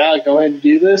like, yeah, go ahead and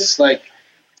do this? Like,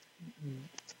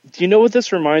 do you know what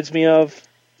this reminds me of?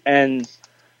 And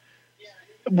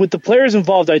with the players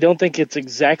involved, I don't think it's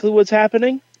exactly what's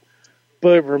happening,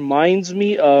 but it reminds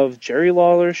me of Jerry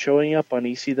Lawler showing up on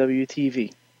ECW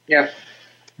TV. yeah.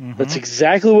 That's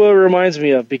exactly what it reminds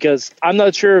me of, because I'm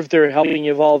not sure if they're helping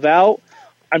Evolve out.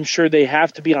 I'm sure they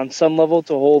have to be on some level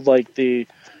to hold like the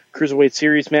Cruiserweight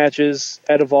Series matches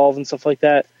at Evolve and stuff like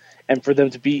that, and for them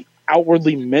to be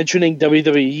outwardly mentioning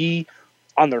WWE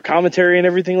on their commentary and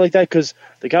everything like that, because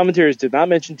the commentaries did not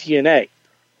mention TNA.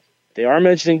 They are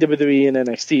mentioning WWE and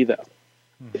NXT, though.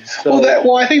 So,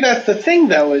 Well, I think that's the thing,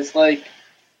 though, is like,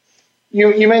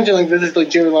 you mentioned like this is like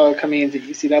Jerry Lawler coming into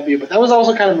ECW, but that was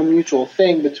also kind of a mutual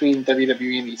thing between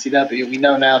WWE and ECW. We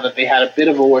know now that they had a bit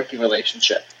of a working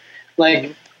relationship.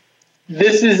 Like,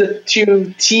 this is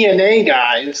two TNA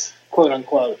guys, quote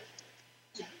unquote,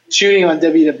 shooting on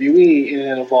WWE in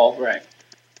an Evolve ring,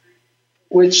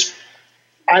 which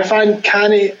I find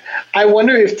kind of. I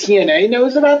wonder if TNA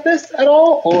knows about this at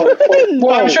all, or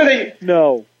well, I'm sure they.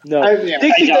 No. Yeah.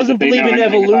 Dixie I doubt doesn't that they believe know in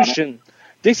anything about evolution.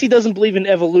 Dixie doesn't believe in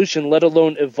evolution, let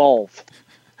alone evolve.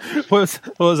 What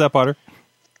was that, Potter?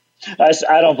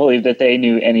 I don't believe that they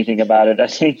knew anything about it. I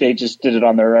think they just did it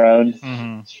on their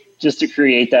own, just to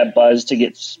create that buzz to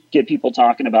get people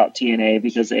talking about TNA,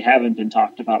 because they haven't been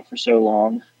talked about for so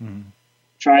long.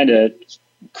 Trying to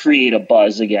create a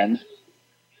buzz again.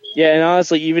 Yeah, and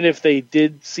honestly, even if they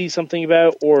did see something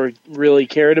about it or really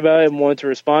cared about it and wanted to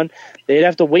respond, they'd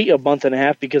have to wait a month and a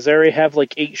half because they already have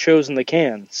like 8 shows in the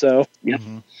can. So,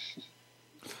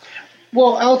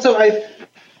 Well, also, I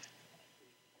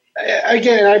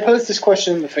posed this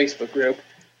question in the Facebook group,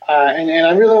 and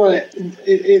I really want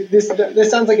to.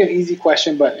 This sounds like an easy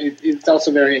question, but it's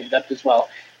also very in depth as well.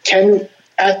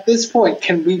 At this point,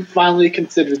 can we finally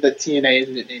consider that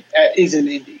TNA is an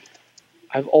indie?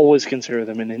 I've always considered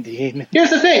them an indie. Here's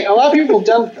the thing: a lot of people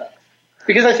don't, though,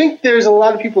 because I think there's a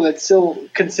lot of people that still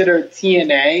consider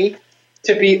TNA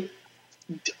to be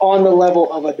on the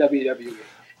level of a WWE.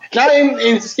 Not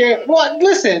in scale. Well,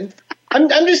 listen, I'm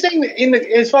just saying that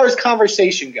as far as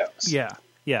conversation goes. Yeah.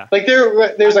 Like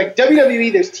there's like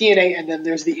WWE, there's TNA, and then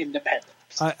there's the independent.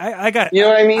 I got. You know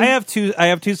what I mean? I have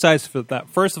two sides for that.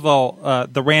 First of all,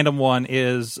 the random one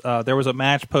is there was a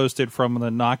match posted from the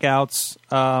Knockouts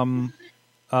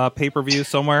pay-per-view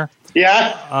somewhere.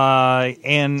 Yeah.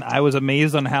 And I was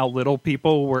amazed on how little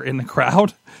people were in the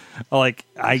crowd. Like,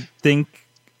 I think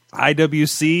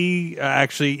IWC,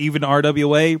 actually even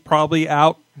RWA, probably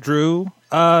outdrew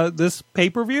this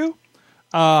pay-per-view.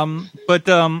 But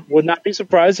Would not be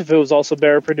surprised if it was also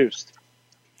better produced.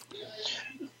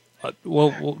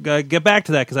 we'll get back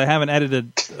to that because I haven't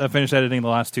finished editing the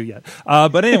last 2 yet.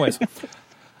 But anyways,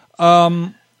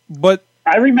 but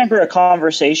I remember a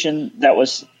conversation that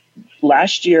was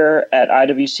last year at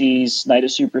IWC's Night of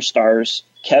Superstars,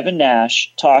 Kevin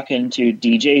Nash talking to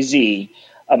DJ Z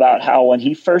about how when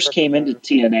he first came into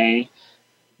TNA,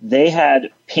 they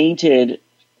had painted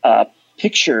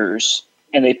pictures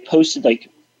and they posted like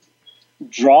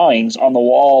drawings on the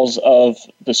walls of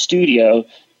the studio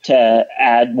to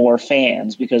add more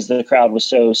fans because the crowd was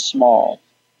so small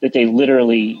that they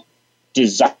literally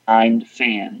designed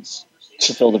fans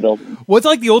to fill the building. well, it's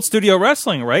like the old studio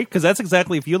wrestling, right? Because that's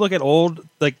exactly, if you look at old,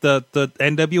 like the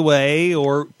NWA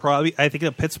or probably, I think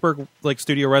the Pittsburgh like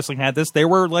studio wrestling had this. There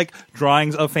were like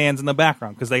drawings of fans in the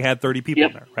background because they had 30 people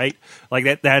in there, right?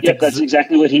 Like that. That's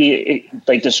exactly what he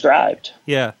like described.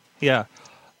 Yeah.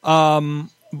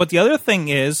 But the other thing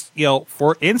is,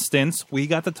 for instance, we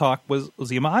got to talk with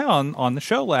Zima Ion on the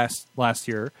show last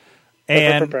year,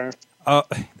 and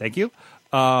thank you.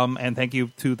 And thank you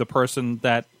to the person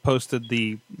that posted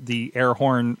the air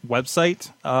horn website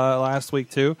last week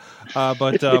too.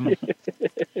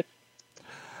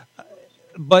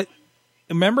 But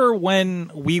remember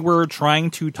when we were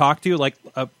trying to talk to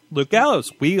Luke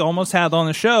Gallows? We almost had on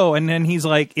the show, and then he's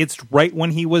like, it's right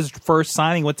when he was first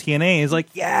signing with TNA. He's like,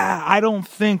 yeah, I don't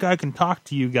think I can talk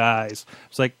to you guys.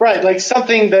 It's like, right, like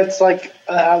something that's like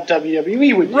how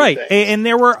WWE would do right, things. and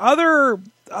there were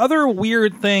other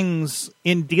weird things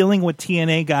in dealing with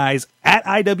TNA guys at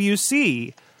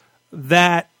IWC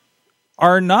that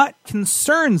are not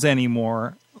concerns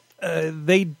anymore.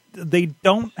 They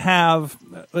don't have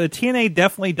TNA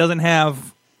definitely doesn't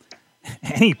have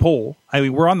any pull. I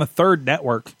mean, we're on the 3rd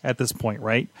network at this point,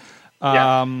 right?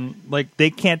 Like they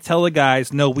can't tell the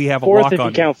guys, no, we have a Fourth lock if on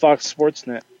you count Fox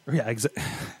Sportsnet. Yeah, exactly.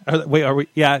 Wait, are we?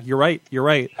 Yeah, you're right. You're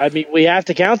right. I mean, we have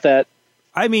to count that.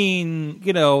 I mean,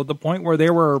 the point where they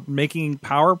were making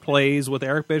power plays with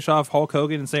Eric Bischoff, Hulk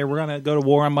Hogan, and saying we're going to go to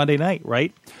war on Monday night,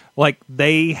 right? Like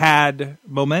they had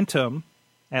momentum,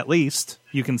 at least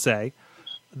you can say.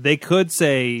 They could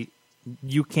say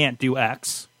you can't do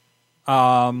X.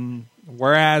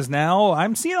 Whereas now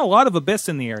I'm seeing a lot of Abyss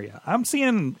in the area. I'm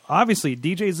seeing, obviously,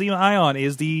 DJ Xenon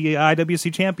is the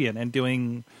IWC champion and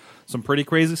doing some pretty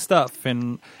crazy stuff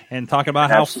and talking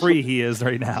about how free he is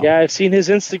right now. Yeah, I've seen his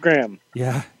Instagram.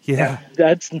 Yeah.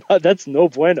 That's no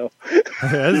bueno. I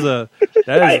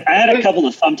had a couple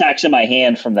of thumbtacks in my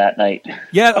hand from that night.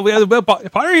 Yeah,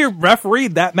 Potter here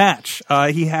refereed that match.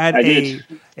 He had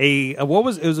it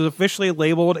was officially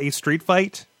labeled a street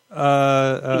fight.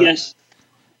 Yes.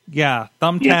 Yeah,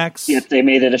 thumbtacks. Yep, they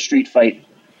made it a street fight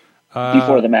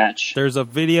before the match. There's a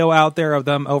video out there of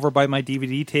them over by my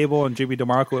DVD table, and Jimmy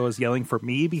DeMarco was yelling for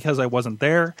me because I wasn't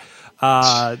there.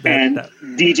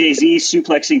 DJ Z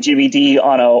suplexing Jimmy D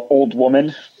on an old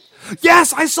woman.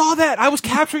 Yes, I saw that. I was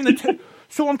capturing the tape.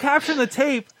 So I'm capturing the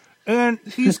tape, and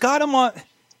he's got him on.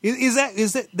 Is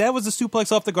that was a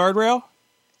suplex off the guardrail?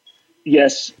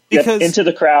 Yes, into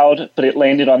the crowd, but it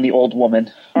landed on the old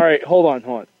woman. All right, hold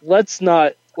on.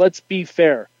 Let's be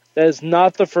fair. That is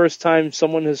not the first time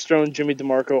someone has thrown Jimmy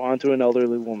DeMarco onto an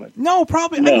elderly woman. No,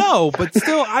 probably. No. I know, but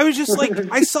still, I was just like,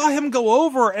 I saw him go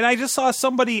over, and I just saw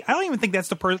somebody. I don't even think that's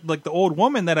the old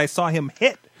woman that I saw him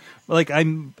hit. Like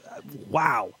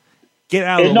wow, get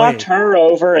out of the way. It knocked her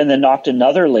over, and then knocked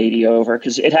another lady over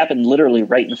because it happened literally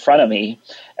right in front of me,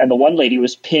 and the one lady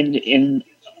was pinned in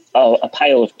a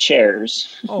pile of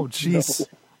chairs. Oh, jeez.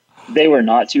 They were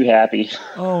not too happy.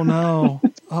 Oh no!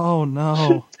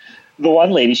 The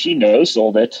one lady, she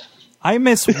no-sold it. I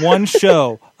miss one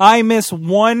show.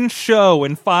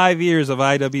 In 5 years of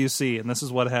IWC, and this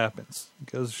is what happens.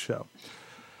 It goes to show.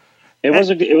 It was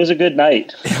a good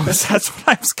night. That's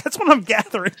what I'm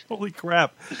gathering. Holy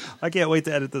crap! I can't wait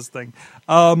to edit this thing.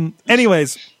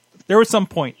 Anyways, there was some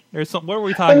point. What were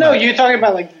we talking about? No, you're talking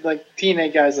about like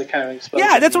TNA guys like kind of exposed.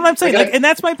 Yeah, that's what I'm saying. And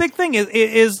that's my big thing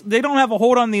is they don't have a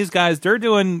hold on these guys. They're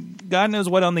doing God knows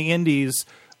what on the indies.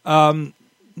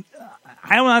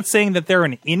 I'm not saying that they're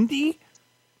an indie.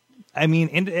 I mean,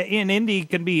 an indie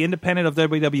can be independent of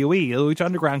WWE. Lucha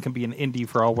Underground can be an indie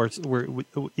for all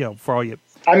for all you.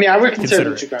 I mean, I would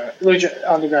consider Lucha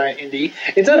Underground indie.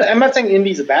 I'm not saying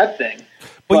indie's a bad thing.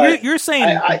 But you're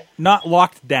saying not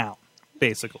locked down,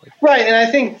 basically. Right, and I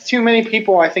think too many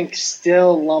people,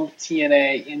 still lump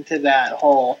TNA into that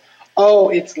whole. Oh,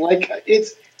 it's like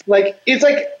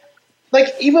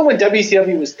even when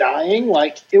WCW was dying,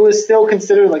 it was still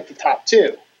considered the top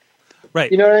two. Right.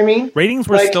 You know what I mean? Ratings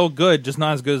were still good, just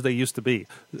not as good as they used to be.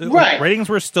 Right. Ratings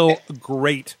were still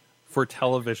great for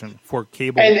television, for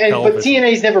cable television. But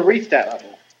TNA's never reached that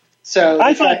level. So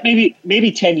I thought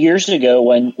maybe 10 years ago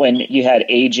when you had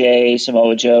AJ,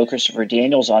 Samoa Joe, Christopher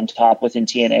Daniels on top within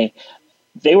TNA,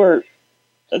 they were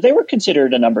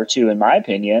considered a number two in my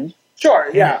opinion. Sure,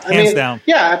 yeah. Hands down.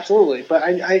 Yeah, absolutely. But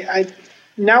I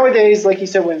nowadays, like you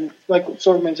said,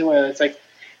 sort of mentioned when it's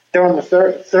they're on the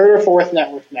third or fourth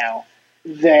network now.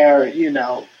 They're,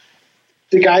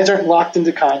 the guys aren't locked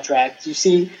into contracts. You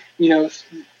see,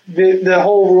 the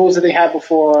whole rules that they had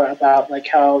before about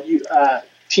how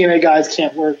TNA guys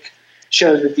can't work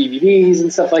shows with DVDs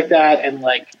and stuff like that. And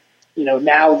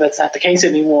now that's not the case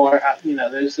anymore.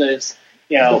 There's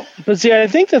But see, I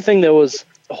think the thing that was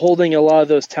holding a lot of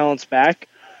those talents back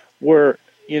were,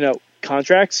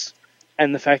 contracts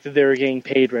and the fact that they were getting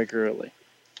paid regularly.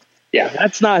 Yeah,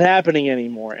 that's not happening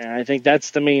anymore, and I think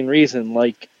that's the main reason.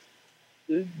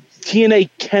 TNA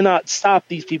cannot stop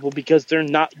these people because they're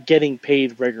not getting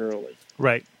paid regularly.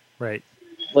 Right.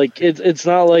 It's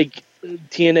not like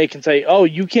TNA can say, "Oh,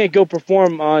 you can't go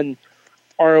perform on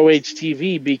ROH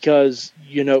TV because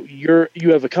you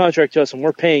have a contract to us and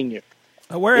we're paying you."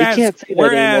 Whereas, they can't say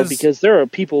that anymore because there are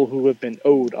people who have been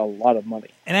owed a lot of money,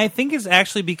 and I think it's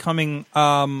actually becoming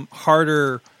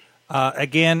harder.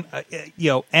 Again,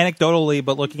 anecdotally,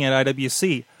 but looking at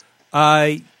IWC,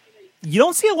 you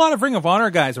don't see a lot of Ring of Honor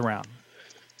guys around.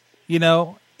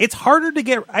 It's harder to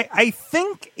get. I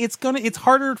think it's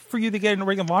harder for you to get a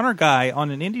Ring of Honor guy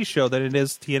on an indie show than it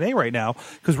is TNA right now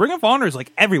because Ring of Honor is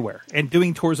everywhere and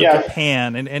doing tours of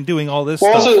Japan and doing all this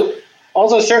stuff.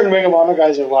 Also, certain Ring of Honor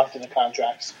guys are locked into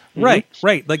contracts. Right.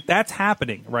 That's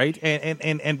happening, right?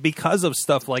 And because of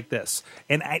stuff like this,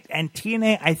 and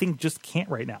TNA, I think just can't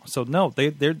right now. So no,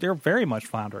 they're very much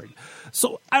floundering.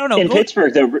 So I don't know. In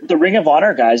Pittsburgh, the Ring of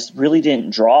Honor guys really didn't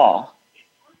draw.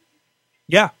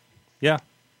 Yeah. Yeah.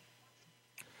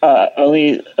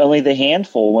 Only the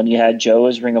handful. When you had Joe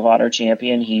as Ring of Honor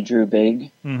champion, he drew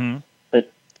big. Mm-hmm.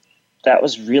 But that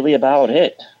was really about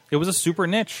it. It was a super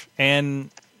niche, and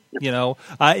now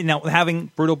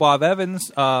having Brutal Bob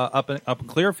Evans up in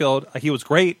Clearfield, he was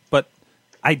great. But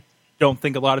I don't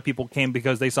think a lot of people came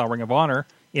because they saw Ring of Honor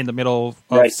in the middle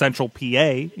of Central PA.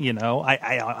 I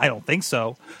don't think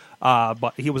so.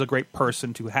 But he was a great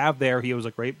person to have there. He was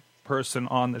a great person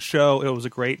on the show. It was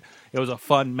a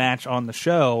fun match on the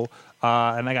show,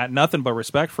 and I got nothing but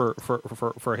respect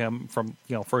for him from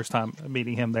first time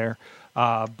meeting him there.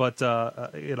 But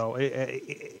you're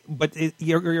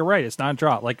right. It's not a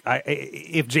draw. Like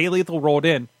if Jay Lethal rolled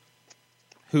in,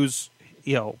 who's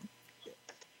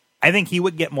I think he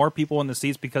would get more people in the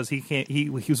seats because he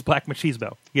was Black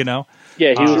Machismo, Yeah,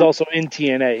 he was also in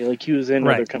TNA. Like he was in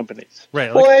other companies.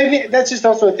 Right. Well, I mean, that's just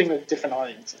also a thing with different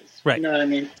audiences. Right. You know what I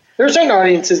mean? There are certain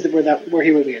audiences where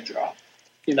he would be a draw.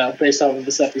 Based off of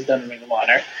the stuff he's done in Ring of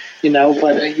Honor. But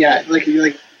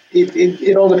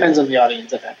it all depends on the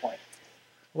audience at that point.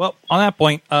 Well, on that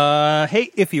point, hey,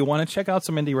 if you want to check out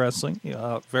some indie wrestling,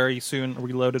 very soon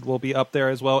Reloaded will be up there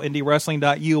as well.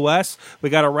 IndieWrestling.us. We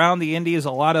got Around the Indies,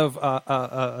 a lot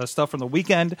of stuff from the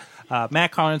weekend.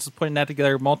 Matt Collins is putting that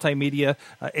together, multimedia,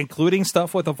 including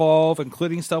stuff with Evolve,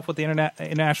 including stuff with the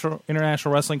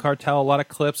International Wrestling Cartel, a lot of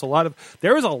clips,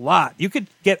 there was a lot. You could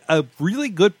get a really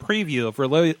good preview of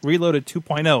Reloaded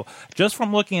 2.0 just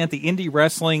from looking at the indie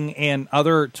wrestling and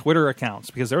other Twitter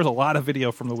accounts, because there was a lot of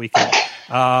video from the weekend.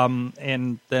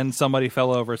 And then somebody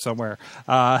fell over somewhere.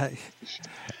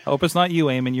 Hope it's not you,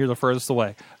 Eamon. You're the furthest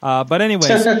away. But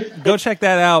anyways, go check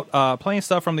that out. Plenty of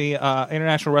stuff from the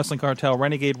International Wrestling Cartel,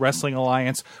 Renegade Wrestling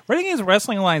Alliance. Renegade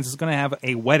Wrestling Alliance is going to have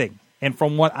a wedding. And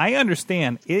from what I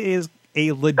understand, it is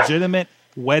a legitimate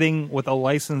wedding with a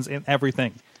license and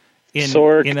everything.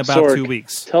 In about 2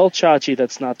 weeks. Tell Chachi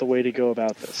that's not the way to go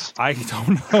about this. I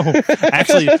don't know.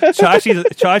 Actually,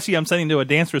 Chachi, I'm sending to a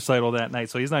dance recital that night,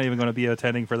 so he's not even going to be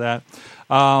attending for that.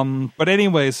 But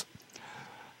anyways,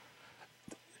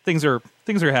 things are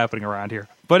happening around here.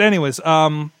 But anyways,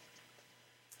 I'm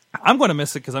going to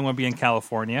miss it because I'm going to be in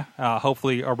California,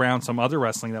 hopefully around some other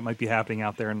wrestling that might be happening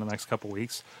out there in the next couple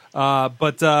weeks.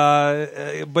 But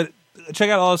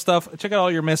check out all this stuff. Check out all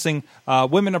you're missing.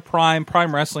 Women of Prime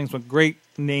Wrestling, some great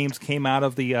names came out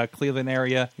of the Cleveland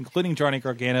area, including Johnny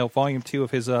Gargano, Volume 2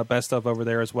 of his best of over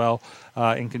there as well,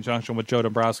 in conjunction with Joe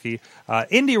Dombrowski.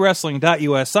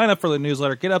 IndieWrestling.us. Sign up for the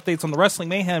newsletter. Get updates on the Wrestling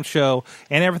Mayhem show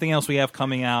and everything else we have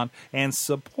coming out. And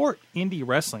support indie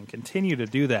wrestling. Continue to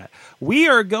do that. We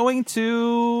are going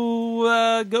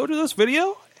to go to this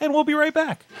video, and we'll be right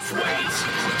back. Just wait for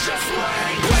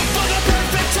the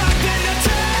perfect time, then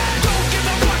attack. Don't give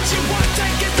up what you want,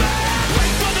 take it back.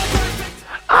 Wait for the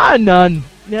perfect None.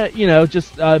 Yeah,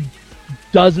 just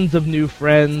dozens of new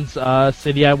friends.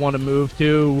 City I want to move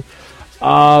to.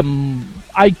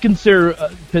 I consider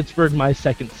Pittsburgh my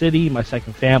second city, my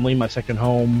second family, my second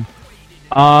home.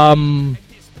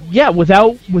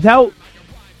 Without.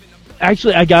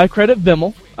 Actually, I gotta credit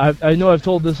Vimmel. I know I've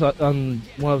told this on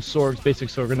one of Sorg's basic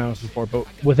Sorg announcements before, but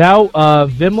without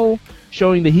Vimmel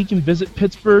showing that he can visit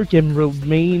Pittsburgh and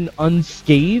remain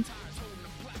unscathed,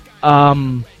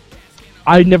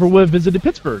 I never would have visited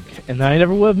Pittsburgh, and I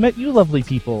never would have met you lovely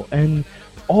people, and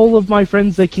all of my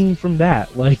friends that came from that.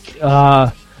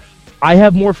 I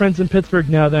have more friends in Pittsburgh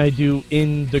now than I do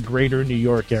in the greater New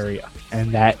York area,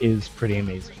 and that is pretty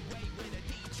amazing.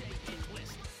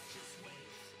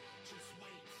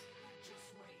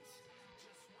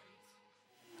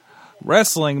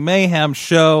 Wrestling Mayhem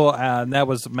show, and that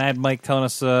was Mad Mike telling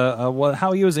us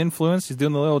how he was influenced. He's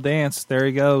doing the little dance. There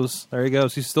he goes.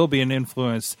 He's still being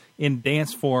influenced in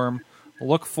dance form.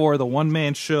 Look for the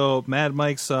one-man show, Mad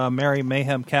Mike's Merry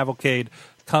Mayhem Cavalcade,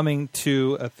 coming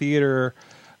to a theater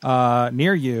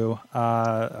near you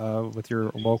with your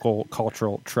local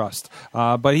cultural trust.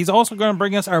 But he's also going to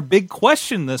bring us our big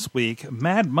question this week.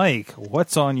 Mad Mike,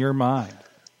 what's on your mind?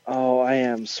 Oh, I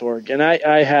am, Sorg. And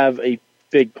I have a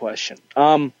big question.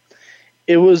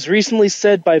 It was recently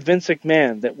said by Vince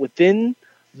McMahon that within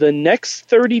the next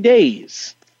 30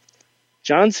 days,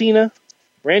 John Cena,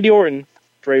 Randy Orton,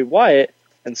 Bray Wyatt,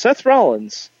 and Seth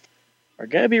Rollins are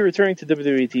going to be returning to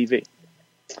WWE TV.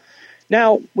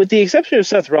 Now, with the exception of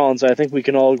Seth Rollins, I think we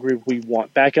can all agree we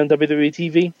want back on WWE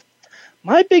TV.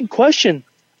 My big question,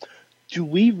 do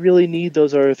we really need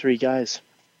those other three guys?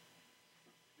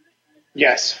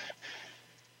 Yes.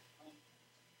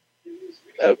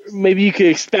 Maybe you could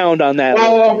expound on that.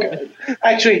 Well, okay.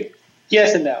 Actually,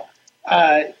 yes and no.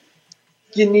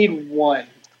 You need one.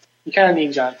 You kind of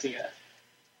need John Cena.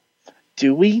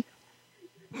 Do we?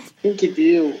 I think you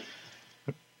do.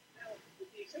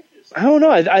 I don't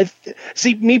know. I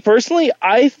see, me personally,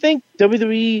 I think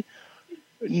WWE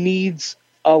needs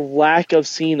a lack of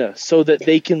Cena so that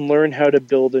they can learn how to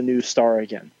build a new star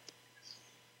again.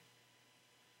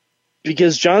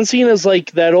 Because John Cena is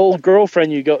like that old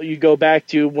girlfriend you go back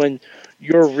to when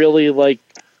you're really like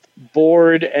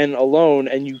bored and alone,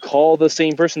 and you call the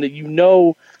same person that you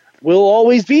know will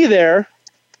always be there,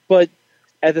 but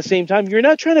at the same time you're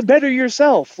not trying to better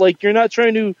yourself. Like, you're not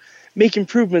trying to make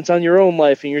improvements on your own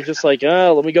life, and you're just like,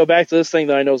 let me go back to this thing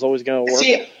that I know is always going to work.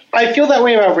 See, I feel that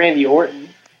way about Randy Orton.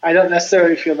 I don't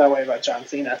necessarily feel that way about John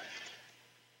Cena.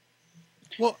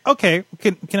 Well, okay.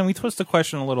 Can we twist the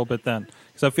question a little bit then?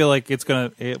 Because I feel like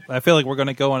I feel like we're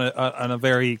gonna go on a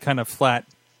very kind of flat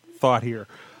thought here.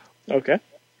 Okay.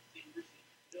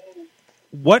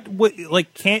 What would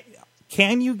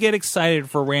can you get excited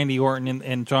for Randy Orton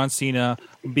and John Cena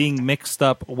being mixed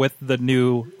up with the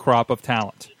new crop of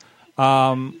talent?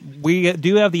 We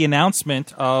do have the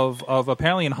announcement of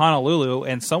apparently in Honolulu,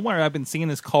 and somewhere I've been seeing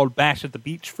this called Bash at the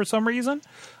Beach for some reason.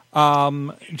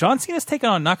 John Cena's taking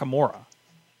on Nakamura.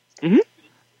 Mm-hmm.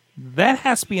 That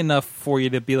has to be enough for you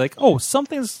to be like, oh,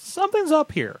 something's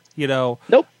up here. You know?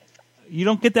 Nope. You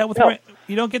don't get that with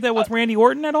you don't get that with Randy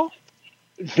Orton at all.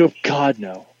 No, God,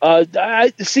 no.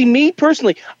 I see, me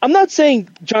personally, I'm not saying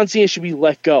John Cena should be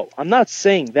let go. I'm not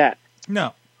saying that.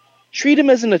 No. Treat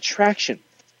him as an attraction.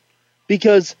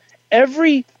 Because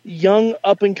every young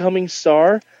up-and-coming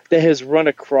star that has run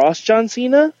across John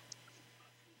Cena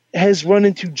has run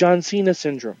into John Cena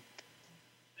syndrome.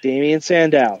 Damian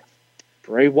Sandow,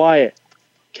 Bray Wyatt,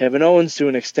 Kevin Owens to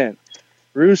an extent,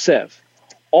 Rusev.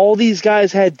 All these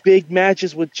guys had big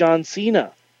matches with John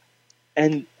Cena.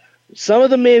 And some of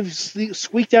them may have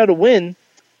squeaked out a win,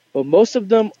 but most of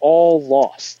them all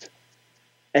lost.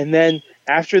 And then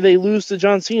after they lose to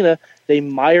John Cena, they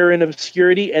mire in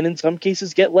obscurity and in some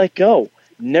cases get let go,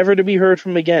 never to be heard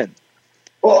from again.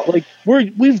 Well, like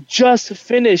we've just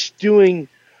finished doing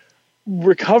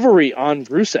recovery on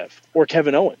Rusev or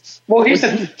Kevin Owens. Well, we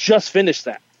just finished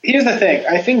that. Here's the thing.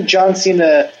 I think John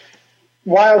Cena,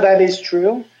 while that is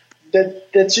true,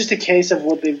 that's just a case of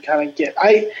what they've kind of get.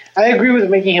 I agree with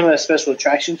making him a special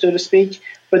attraction, so to speak,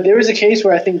 but there is a case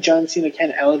where I think John Cena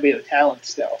can elevate a talent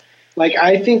still. Like,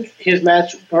 I think his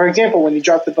match, for example, when he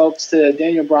dropped the belts to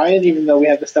Daniel Bryan, even though we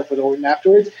had the stuff with Orton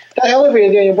afterwards, that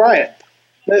elevated Daniel Bryan.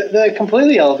 That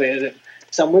completely elevated him.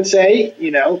 Some would say,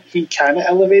 he kind of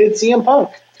elevated CM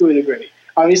Punk to a degree.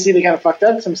 Obviously, they kind of fucked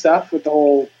up some stuff with the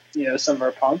whole,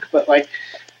 Summer Punk, but,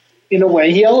 in a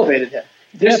way, he elevated him.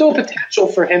 There's still potential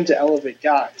for him to elevate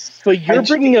guys. But you're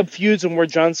bringing up feuds and where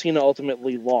John Cena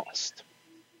ultimately lost.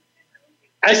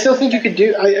 I still think you could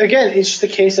do. Again, it's just a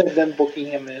case of them booking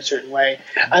him in a certain way.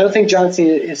 I don't think John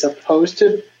Cena is opposed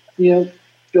to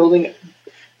building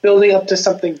up to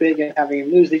something big and having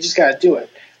him lose. They just got to do it.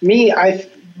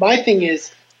 My thing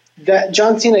is that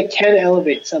John Cena can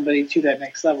elevate somebody to that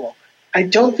next level. I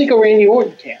don't think a Randy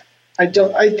Orton can.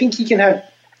 I think he can have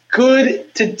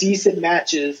good to decent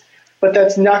matches, but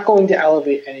that's not going to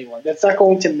elevate anyone. That's not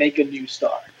going to make a new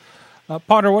star.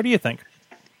 Potter, what do you think?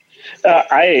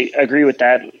 I agree with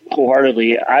that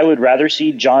wholeheartedly. I would rather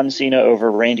see John Cena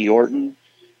over Randy Orton,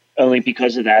 only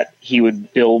because of that. He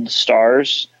would build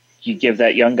stars. You give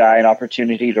that young guy an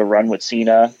opportunity to run with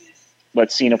Cena.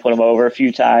 Let Cena put him over a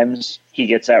few times. He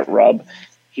gets that rub.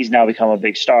 He's now become a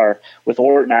big star. With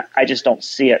Orton, I just don't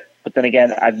see it. But then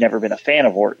again, I've never been a fan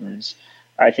of Orton's.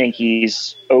 I think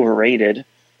he's overrated,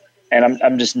 and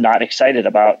I'm just not excited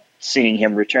about seeing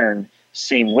him return.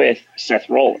 Same with Seth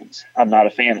Rollins. I'm not a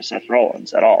fan of Seth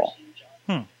Rollins at all.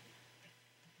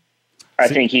 I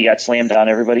think he got slammed down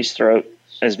everybody's throat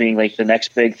as being like the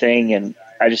next big thing, and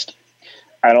I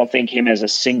don't think him as a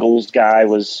singles guy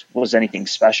was anything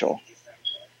special.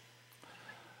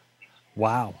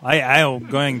 Wow, I am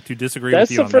going to disagree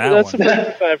with you on that one. That's the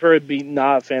first time I've heard be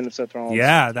not a fan of Seth Rollins.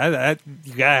 Yeah, I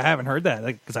haven't heard that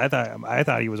because I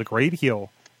thought he was a great heel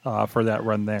for that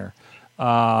run there.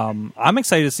 I'm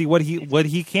excited to see what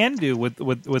he can do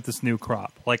with this new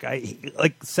crop. Like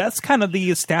Seth's kind of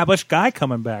the established guy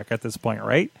coming back at this point,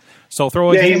 right? So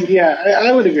throw it.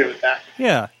 I would agree with that.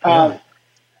 Yeah.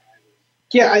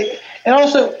 And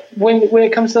also when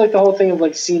it comes to the whole thing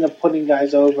of Cena putting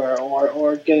guys over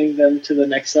or getting them to the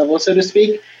next level, so to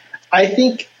speak, I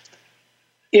think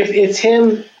if it's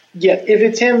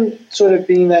him sort of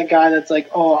being that guy that's like,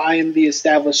 oh, I am the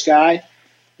established guy,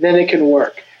 then it can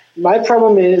work. My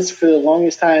problem is, for the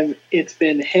longest time, it's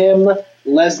been him,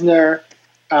 Lesnar,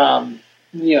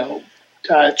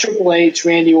 Triple H,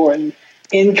 Randy Orton,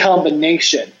 in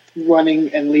combination,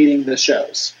 running and leading the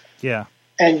shows. Yeah.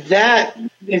 And that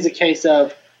is a case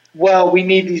of, well, we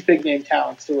need these big name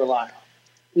talents to rely on.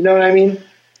 You know what I mean?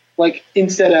 Like,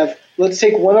 instead of, let's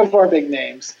take one of our big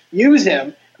names, use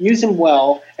him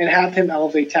well, and have him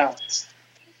elevate talents.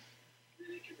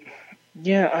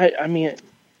 Yeah, I mean,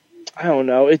 I don't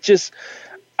know. It just,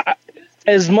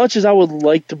 as much as I would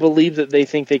like to believe that they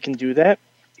think they can do that,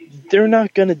 they're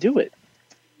not going to do it.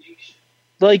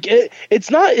 Like, it's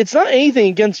not anything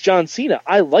against John Cena.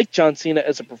 I like John Cena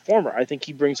as a performer. I think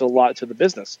he brings a lot to the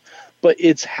business. But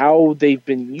it's how they've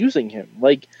been using him.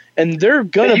 Like, and they're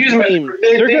gonna blame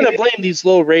these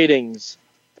low ratings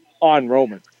on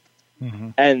Roman. Mm-hmm.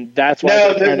 And that's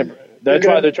why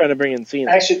they're trying to bring in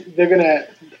Cena. Actually,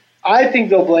 I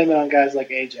think they'll blame it on guys like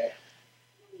AJ.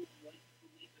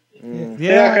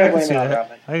 Yeah,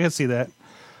 I can see that.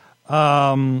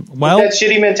 Well, that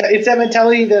shitty mentality. It's that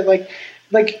mentality that like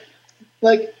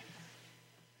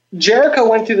Jericho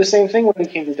went through the same thing when he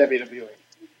came to WWE.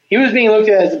 He was being looked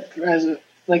at as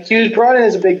like he was brought in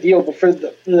as a big deal, but for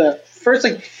the first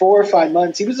 4 or 5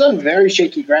 months, he was on very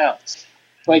shaky grounds.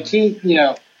 Like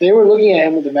they were looking at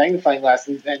him with a magnifying glass,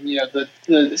 and the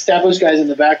established guys in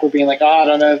the back were being like, I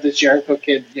don't know if this Jericho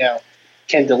kid,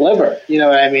 can deliver. You know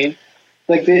what I mean?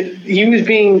 Like he was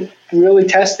being really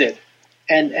tested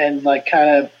and like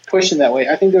kind of pushed in that way.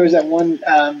 I think there was that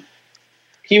one.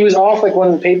 He was off one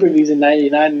of the pay-per-views in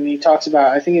 '99, and he talks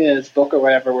about, I think in his book or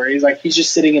whatever, where he's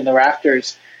just sitting in the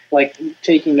rafters,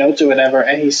 taking notes or whatever,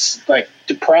 and he's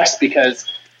depressed because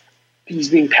he's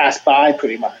being passed by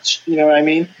pretty much. You know what I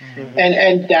mean? Mm-hmm.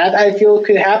 And that I feel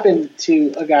could happen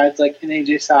to a guy like an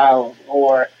AJ Styles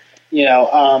or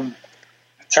I'm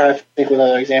trying to think with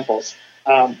other examples.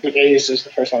 AJ is just the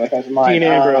first one that comes to mind. Dean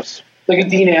Ambrose, a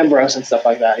Dean Ambrose and stuff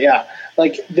like that. Yeah,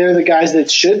 they're the guys that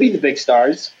should be the big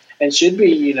stars. And should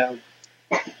be,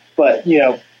 but,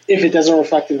 if it doesn't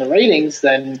reflect in the ratings,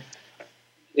 then,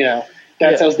 that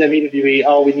tells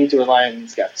WWE, we need to rely on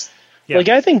these guys. Yeah.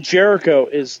 I think Jericho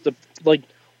is what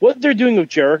they're doing with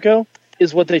Jericho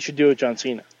is what they should do with John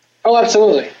Cena. Oh,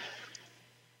 absolutely.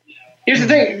 Here's the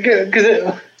thing,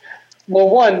 because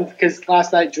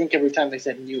last night, Drink Every Time, they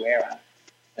said new era.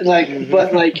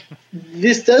 But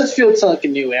this does feel like a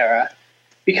new era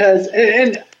because,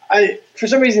 for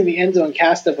some reason, the End Zone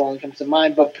cast stuff only comes to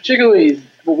mind, but particularly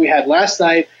what we had last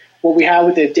night, what we had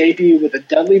with their debut with the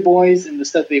Dudley Boys and the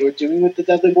stuff they were doing with the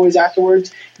Dudley Boys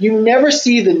afterwards, you never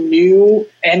see the new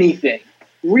anything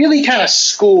really kind of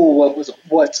school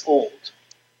what's old.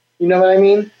 You know what I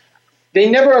mean? They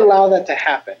never allow that to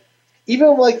happen.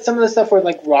 Even some of the stuff where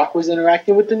Rock was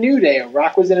interacting with the New Day, or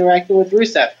Rock was interacting with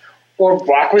Rusev, or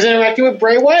Rock was interacting with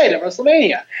Bray Wyatt at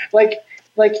WrestleMania.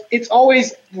 It's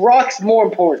always Rock's more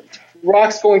important.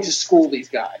 Rock's going to school these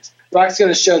guys. Rock's going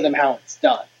to show them how it's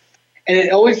done. And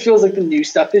it always feels like the new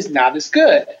stuff is not as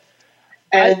good.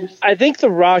 And I think The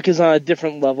Rock is on a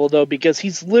different level, though, because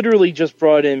he's literally just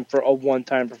brought in for a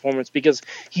one-time performance because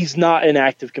he's not an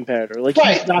active competitor.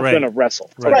 He's not going to wrestle.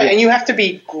 Right, and you have to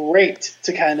be great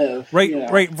to kind of...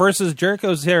 Right, versus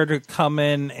Jericho's there to come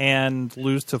in and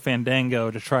lose to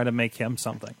Fandango to try to make him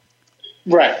something.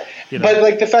 Right.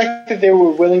 But the fact that they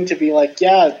were willing to be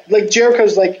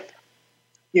Jericho's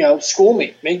school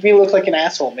me, make me look like an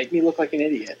asshole, make me look like an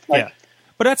idiot.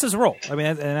 But that's his role. I mean,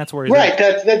 and that's where he's right.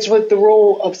 That's what the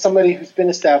role of somebody who's been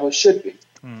established should be,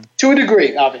 to a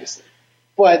degree, obviously.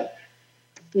 But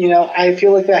I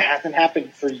feel like that hasn't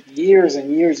happened for years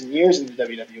and years and years in the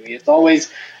WWE. It's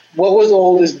always what was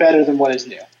old is better than what is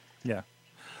new. Yeah.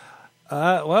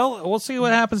 Well, we'll see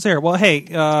what happens there. Well, hey,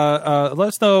 let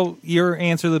us know your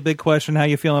answer to the big question, how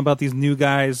you feeling about these new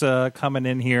guys coming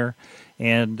in here.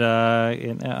 And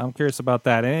I'm curious about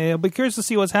that. And I'll be curious to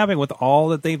see what's happening with all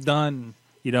that they've done,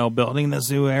 building this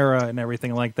new era and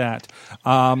everything like that.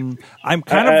 I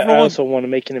also want to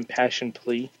make an impassioned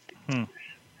plea.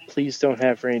 Please don't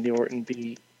have Randy Orton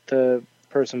be the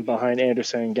person behind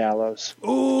Anderson and Gallows.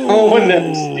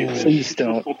 That's stupid. Please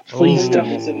don't. Please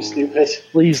don't. Stupid.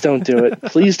 Please don't do it.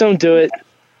 Please don't do it.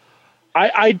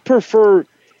 I'd prefer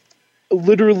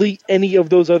literally any of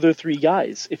those other three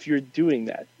guys if you're doing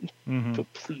that. Mm-hmm.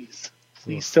 But please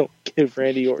don't give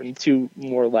Randy Orton 2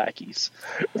 more lackeys.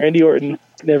 Randy Orton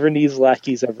never needs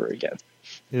lackeys ever again.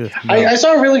 Yeah, no. I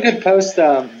saw a really good post,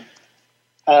 not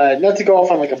to go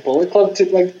off on a Bullet Club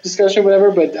discussion or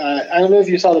whatever, but I don't know if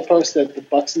you saw the post that the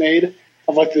Bucks made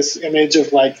of this image of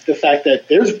the fact that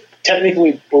there's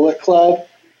technically Bullet Club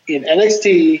in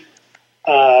NXT,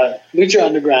 Lucha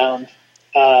Underground,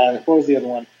 what was the other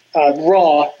one?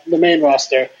 Raw, the main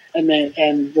roster, and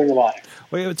Ring of Honor.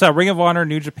 Wait, it's Ring of Honor,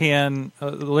 New Japan.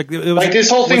 It was this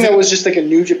whole thing that was just a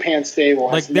New Japan stable.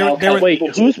 Wait,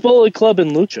 who's Bullet Club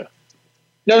and Lucha?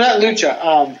 No, not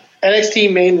Lucha.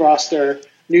 NXT main roster,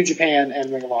 New Japan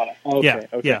and Ring of Honor. Okay.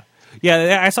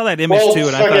 Yeah. I saw that image Well, too,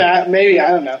 and fuck I thought, it, maybe, I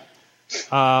don't know.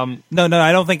 no,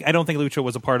 I don't think Lucha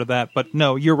was a part of that. But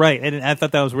no, you're right, and I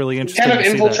thought that was really It's interesting. kind of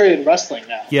to see infiltrated wrestling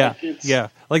now. that. Yeah, Like, it's- yeah,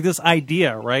 like this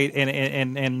idea, right?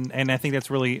 And I think that's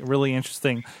really, really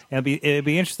interesting. And it'd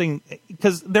be interesting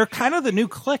because they're kind of the new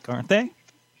clique, aren't they?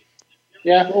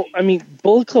 Yeah. Well, I mean,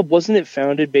 Bullet Club, wasn't it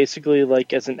founded basically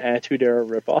like as an Attitude Era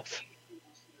ripoff?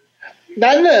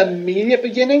 Not in the immediate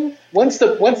beginning. Once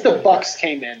the Bucks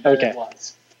came in, then Okay. it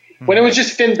was. When it was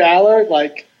just Finn Balor,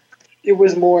 like it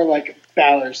was more like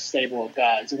Balor's stable of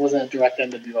guys. It wasn't a direct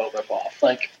NWO ripoff.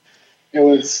 Like it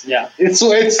was, yeah. It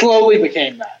slowly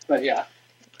became that, but yeah.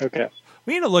 Okay.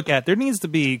 We need to look at. There needs to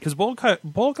be, because Bullet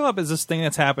Club is this thing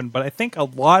that's happened, but I think a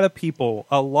lot of people,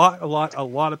 a lot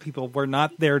of people were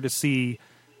not there to see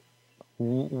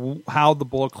how the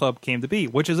Bullet Club came to be,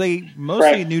 which is a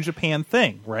mostly Right. New Japan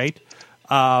thing, right?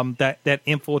 That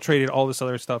infiltrated all this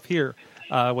other stuff here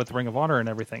with Ring of Honor and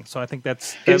everything. So I think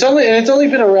that's It's only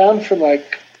been around for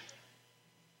like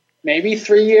maybe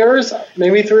 3 years,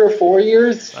 maybe 3 or 4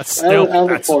 years. That's I don't still-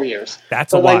 think 4 years.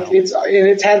 that's But a while. like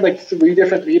it's had like 3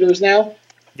 different leaders now.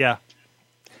 Yeah.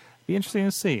 Be interesting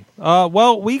to see.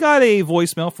 Well, we got a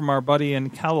voicemail from our buddy in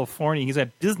California. He's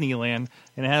at Disneyland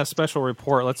and has a special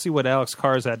report. Let's see what Alex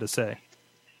Cars had to say.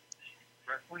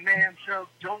 Wrestling Mayhem Show,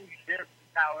 don't dare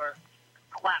power,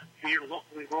 clap to your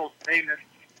locally world famous,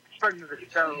 friend of the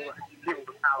show, Hero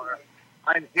Power.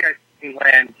 I'm here at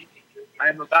Disneyland. I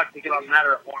am about to get on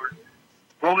Matterhorn.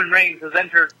 Roman Reigns has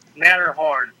entered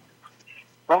Matterhorn.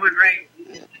 Roman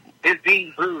Reigns is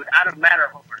being booed out of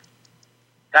Matterhorn.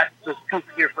 That's the scoop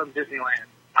here from Disneyland.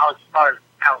 Alex Cars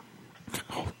out.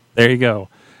 There you go.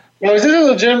 Now, is this a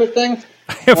legitimate thing?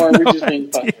 Or are we just being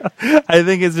funny? I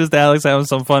think it's just Alex having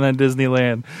some fun at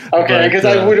Disneyland. Okay, because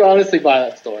I would honestly buy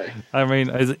that story. I mean,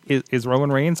 is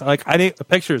Roman Reigns like? I need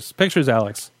pictures,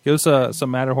 Alex. Give us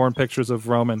some Matterhorn pictures of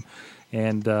Roman,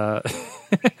 and that's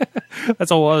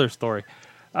a whole other story.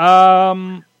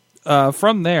 From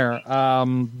there,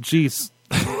 geez.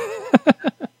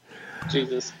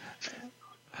 Jesus.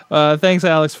 Thanks,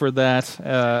 Alex, for that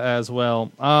as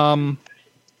well.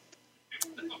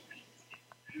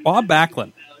 Bob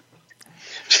Backlund.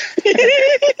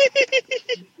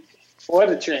 What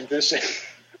a transition.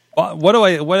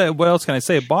 What else can I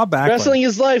say? Bob Backlund. Wrestling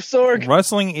is life, Sorg.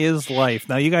 Wrestling is life.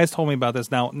 Now, you guys told me about this.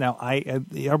 Now,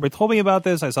 everybody told me about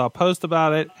this. I saw a post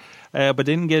about it, but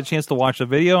didn't get a chance to watch the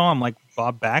video. I'm like,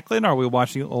 Bob Backlund? Are we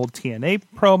watching old TNA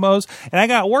promos? And I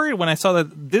got worried when I saw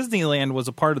that Disneyland was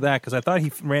a part of that because I thought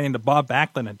he ran into Bob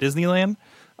Backlund at Disneyland.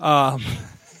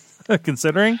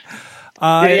 Considering.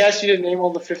 Did he ask you to name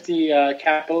all the 50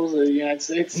 capitals of the United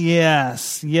States?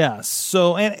 Yes.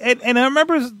 So, and I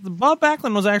remember Bob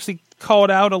Backlund was actually called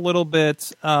out a little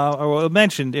bit, or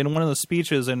mentioned in one of the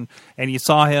speeches, and you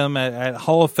saw him at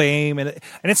Hall of Fame, and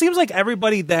it seems like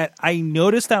everybody that I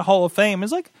noticed at Hall of Fame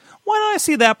is like, why don't I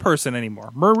see that person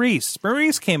anymore? Maurice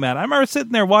came out. I remember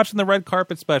sitting there watching the red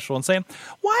carpet special and saying,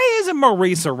 why isn't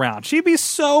Maurice around? She'd be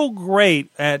so great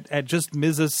at just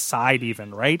Miz's side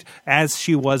even, right? As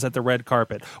she was at the red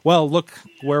carpet. Well, look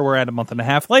where we're at a month and a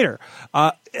half later.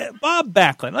 Bob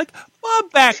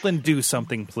Backlund, do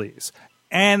something, please.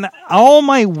 And all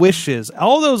my wishes,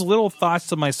 all those little thoughts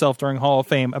to myself during Hall of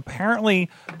Fame apparently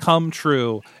come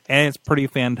true, and it's pretty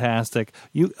fantastic.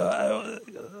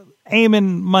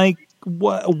 Eamon, Mike,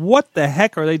 what the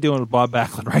heck are they doing with Bob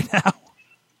Backlund right now?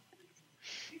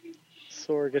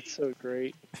 Sorg, it's so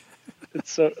great.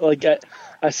 It's so like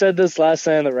I said this last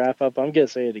night in the wrap up. I'm gonna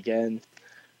say it again.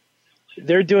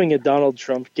 They're doing a Donald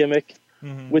Trump gimmick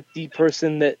with the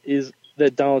person that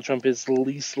Donald Trump is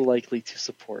least likely to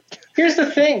support. Here's the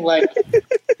thing,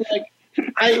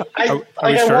 I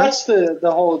watched the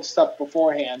whole stuff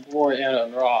beforehand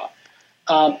on Raw.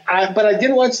 But I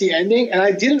didn't watch the ending, and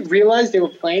I didn't realize they were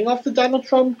playing off the Donald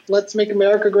Trump "Let's Make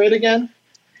America Great Again."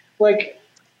 But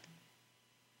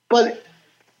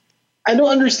I don't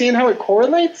understand how it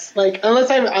correlates. Unless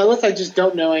I just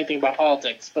don't know anything about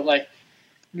politics. But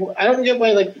I don't get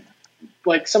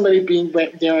why somebody being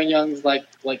Darren Young's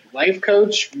life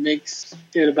coach makes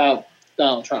it about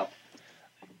Donald Trump.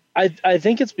 I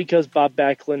think it's because Bob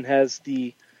Backlund has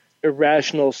the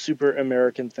irrational super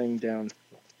American thing down.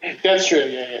 That's true.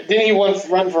 Yeah. Didn't he once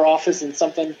run for office in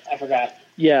something? I forgot.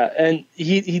 Yeah, and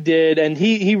he did, and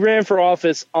he ran for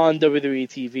office on WWE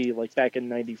TV back in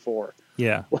 '94.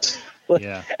 Yeah.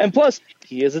 Yeah. And plus,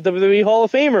 he is a WWE Hall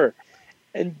of Famer,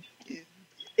 and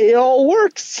it all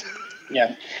works.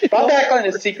 Yeah, Bob Backlund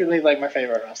is secretly my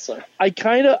favorite wrestler. I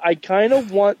kind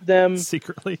of want them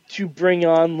secretly to bring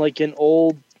on an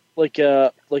old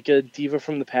a diva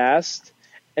from the past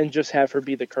and just have her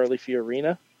be the Carly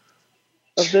Fiorina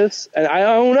of this. And I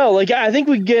don't know. Like, I think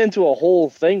we get into a whole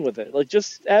thing with it. Like,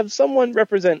 just have someone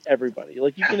represent everybody.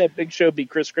 Like, you can have Big Show be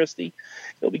Chris Christie.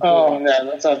 It'll be cool. Oh, no,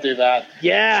 let's not do that.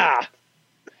 Yeah.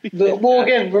 Well,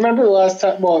 again, remember the last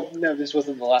time? Well, no, this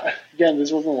wasn't the last. Again,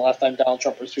 this wasn't the last time Donald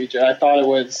Trump was featured. I thought it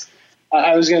was.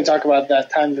 I was going to talk about that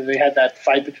time that they had that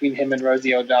fight between him and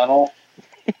Rosie O'Donnell.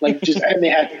 Like, just and they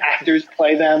had actors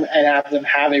play them and have them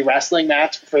have a wrestling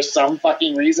match for some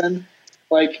fucking reason.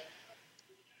 Like,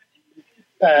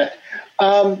 but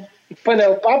no,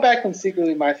 Bob Backlund's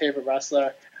secretly my favorite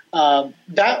wrestler.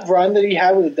 That run that he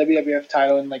had with the WWF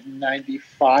title in like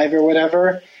 '95 or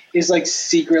whatever is like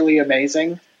secretly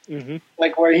amazing. Mm-hmm.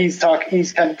 Like where he's cutting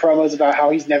promos about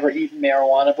how he's never eaten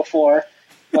marijuana before.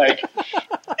 Like,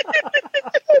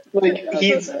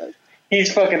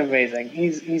 he's fucking amazing.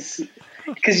 He's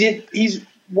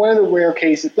one of the rare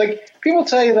cases. Like, people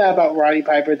tell you that about Roddy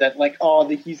Piper, that like,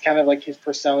 he's kind of like his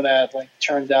persona like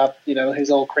turned up, his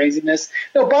old craziness.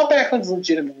 No, Bob Backlund's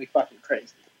legitimately fucking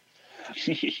crazy.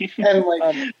 And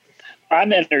like,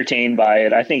 I'm entertained by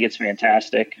it. I think it's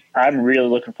fantastic. I'm really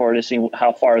looking forward to seeing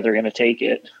how far they're going to take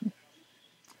it.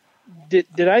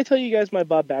 Did I tell you guys my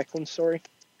Bob Backlund story?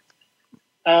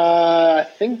 I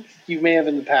think you may have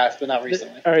in the past, but not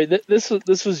recently. All right, this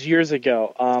was years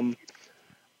ago.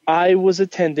 I was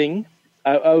attending.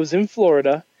 I was in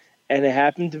Florida, and it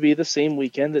happened to be the same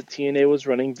weekend that TNA was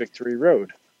running Victory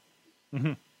Road.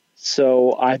 Mm-hmm.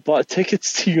 So I bought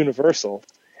tickets to Universal,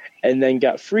 and then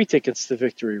got free tickets to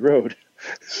Victory Road.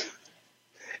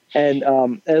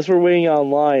 And as we're waiting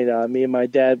online, me and my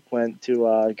dad went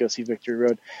to go see Victory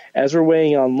Road. As we're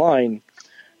waiting online,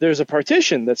 there's a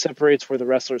partition that separates where the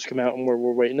wrestlers come out and where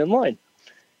we're waiting in line.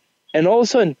 And all of a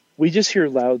sudden, we just hear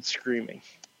loud screaming.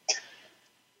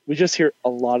 We just hear a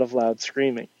lot of loud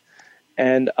screaming.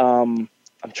 And I'm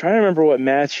trying to remember what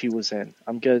match he was in.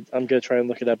 I'm gonna try and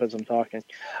look it up as I'm talking.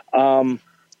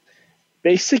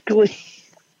 Basically,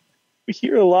 we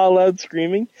hear a lot of loud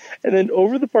screaming, and then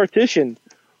over the partition,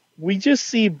 we just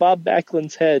see Bob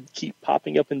Backlund's head keep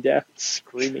popping up and down,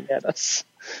 screaming at us.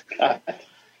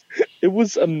 It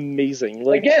was amazing.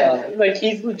 Like, again, like,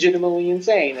 he's legitimately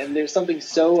insane, and there's something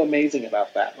so amazing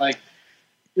about that. Like,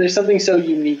 there's something so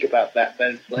unique about that.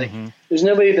 Like, there's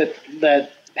nobody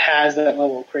that has that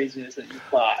level of craziness that you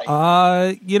buy.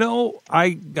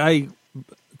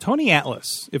 Tony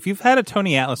Atlas. If you've had a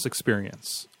Tony Atlas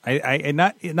experience, I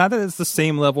not that it's the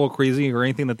same level of crazy or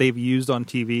anything that they've used on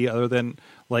TV other than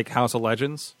like House of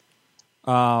Legends,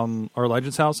 or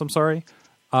Legends House. I'm sorry.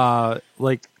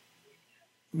 Like,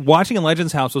 watching in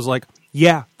Legends House was like,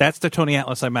 yeah, that's the Tony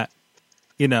Atlas I met.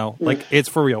 Like, it's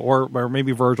for real. Or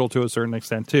maybe Virgil to a certain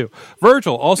extent, too.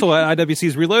 Virgil, also at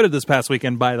IWC's Reloaded this past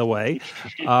weekend, by the way.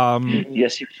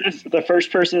 Yes, he was the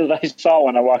first person that I saw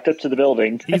when I walked up to the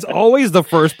building. He's always the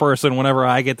first person whenever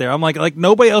I get there. I'm like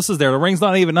nobody else is there. The ring's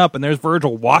not even up, and there's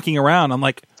Virgil walking around. I'm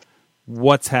like,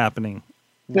 what's happening?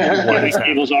 The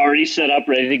table's already set up,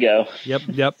 ready to go.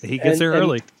 Yep. He gets there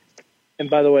early. And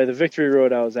by the way, the Victory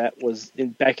Road I was at was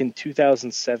back in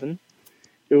 2007.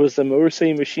 It was the Motor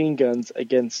City Machine Guns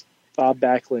against Bob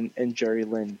Backlund and Jerry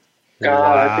Lynn.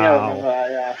 God, I think I remember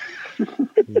that,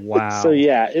 yeah. Wow. So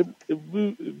yeah, it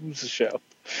was a show.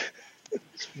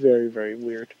 It's very, very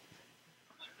weird.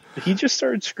 He just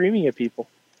started screaming at people.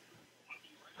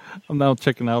 I'm now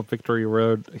checking out Victory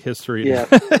Road history. Yeah.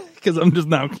 Because I'm just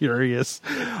now curious.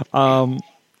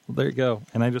 There you go.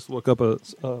 And I just look up a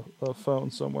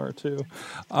phone somewhere, too.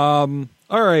 All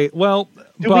right. Well,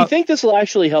 do we think this will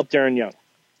actually help Darren Young?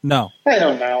 No. I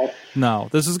don't know. No.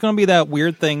 This is going to be that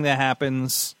weird thing that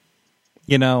happens,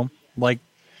 like...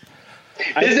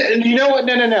 You know what?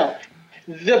 No.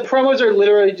 The promos are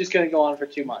literally just going to go on for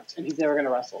 2 months, and he's never going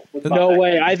to wrestle. No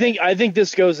way. I think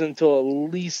this goes until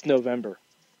at least November.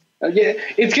 Yeah,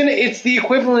 it's the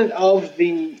equivalent of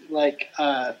the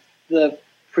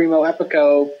Primo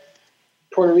Epico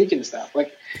Puerto Rican stuff.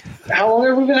 Like, how long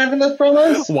have we been having those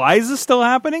promos? Why is this still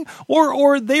happening?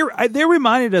 Or they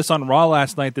reminded us on Raw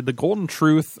last night that the Golden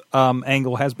Truth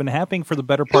angle has been happening for the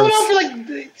better part.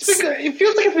 It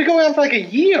feels like it's been going on for like a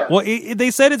year. Well,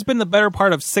 they said it's been the better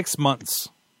part of 6 months.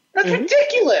 That's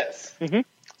ridiculous.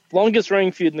 Mm-hmm. Longest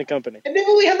running feud in the company, and they've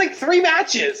only had like 3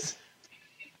 matches.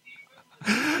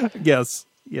 Yes.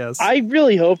 I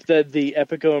really hope that the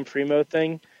Epico and Primo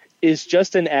thing is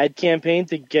just an ad campaign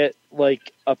to get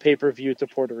like a pay-per-view to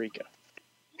Puerto Rico.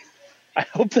 I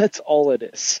hope that's all it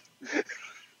is.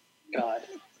 God.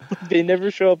 They never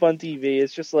show up on TV.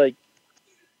 It's just like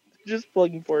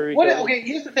plugging Puerto Rico. Okay,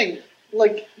 here's the thing.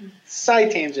 Like,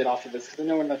 side tangent off of this, because I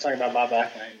know we're not talking about Bob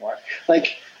Backlund anymore.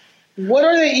 Like, what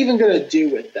are they even going to do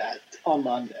with that? on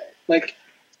Monday? Like,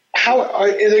 how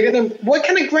are they going to? What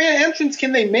kind of grand entrance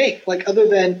can they make? Like, other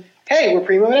than, hey, we're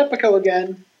Primo and Epico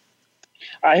again.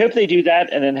 I hope they do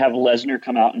that and then have Lesnar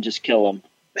come out and just kill him.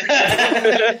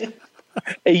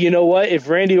 Hey, you know what? If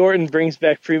Randy Orton brings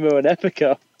back Primo and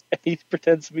Epico and he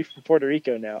pretends to be from Puerto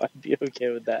Rico now, I'd be okay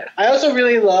with that. I also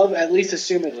really love, at least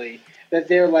assumedly, that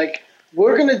they're like,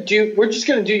 we're just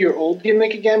gonna do your old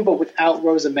gimmick again, but without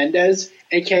Rosa Mendez,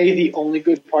 aka the only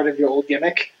good part of your old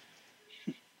gimmick.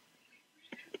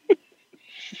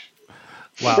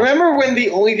 Wow. Remember when the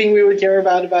only thing we would care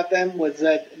about them was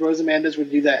that Rosa Mendez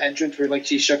would do that entrance where like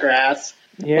she shook her ass?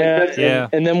 Yeah, Like, Yeah.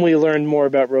 And then we learned more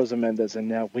about Rosa Mendez, and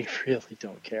now we really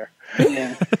don't care.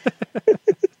 Yeah.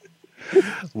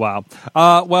 Wow.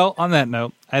 Well, on that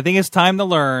note, I think it's time to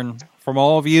learn from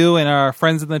all of you and our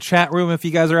friends in the chat room. If you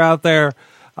guys are out there,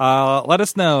 let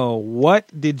us know, what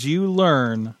did you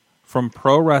learn from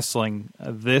pro wrestling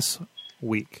this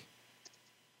week?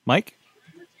 Mike?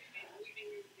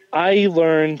 I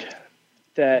learned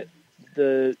that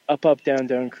the Up, Up, Down,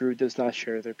 Down crew does not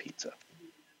share their pizza.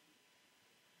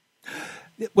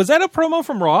 Was that a promo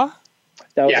from Raw?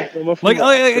 That was Yeah. a promo from Like, Raw.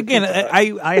 again,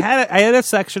 I had a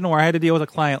section where I had to deal with a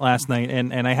client last night,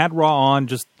 and I had Raw on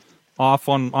just off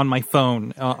on my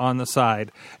phone on the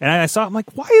side, and I saw, I'm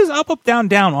like, why is Up, Up, Down,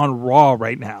 Down on Raw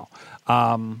right now?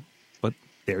 But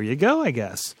there you go, I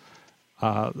guess.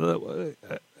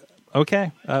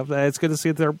 Okay, it's good to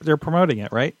see that they're promoting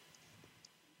it, right?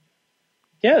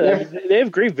 Yeah, they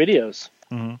have great videos.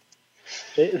 Mhm.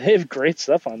 They have great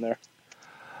stuff on there.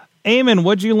 Eamon,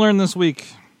 what'd you learn this week?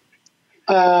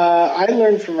 I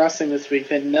learned from wrestling this week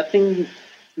that nothing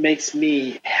makes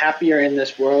me happier in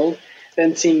this world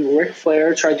than seeing Ric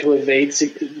Flair try to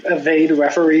evade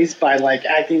referees by like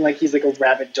acting like he's like a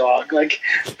rabid dog, like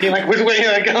being like which way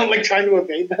I go, like trying to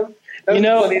evade them. That was the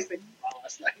funniest thing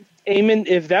last night. Eamon,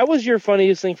 if that was your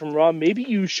funniest thing from Raw, maybe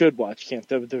you should watch Camp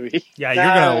WWE. Yeah, you're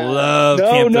gonna love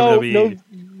Camp WWE.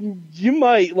 No, you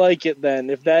might like it then.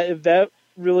 If that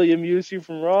really amused you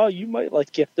from Raw, you might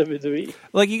like Camp WWE.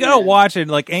 Like, you gotta watch it.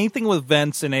 Like, anything with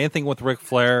Vince and anything with Ric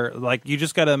Flair, like, you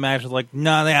just gotta imagine, like,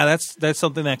 that's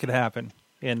something that could happen,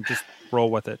 and just roll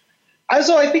with it. I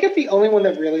think I'm the only one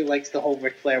that really likes the whole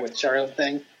Ric Flair with Charlotte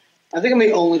thing. I think I'm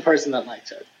the only person that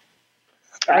likes it.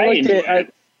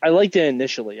 I liked it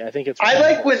initially. I think it's. I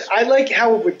like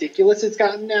how ridiculous it's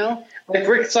gotten now. Like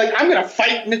Rick's like, I'm gonna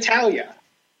fight Natalya.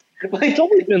 Like, It's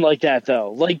always been like that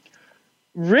though. Like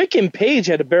Rick and Paige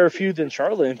had a better feud than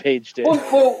Charlotte and Paige did.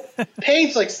 well,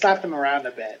 Paige like slapped him around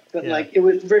a bit, but Yeah. like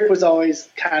Rick was always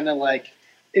kind of like,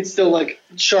 it's still like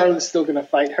Charlotte's still gonna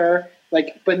fight her.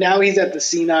 Like, but now he's at the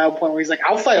senile point where he's like,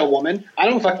 I'll fight a woman. I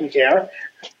don't fucking care.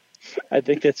 I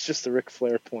think that's just the Ric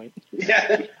Flair point.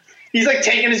 Yeah. He's like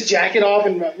taking his jacket off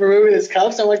and removing his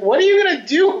cuffs. I'm like, what are you gonna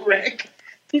do, Rick?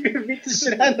 You're gonna beat the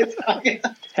shit out of Natalya.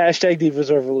 Hashtag Divas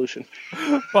Revolution.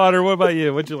 Potter, what about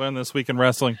you? What'd you learn this week in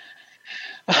wrestling?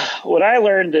 What I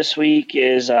learned this week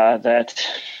is that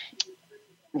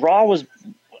Raw was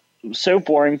so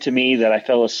boring to me that I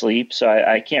fell asleep, so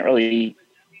I can't really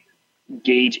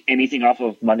gauge anything off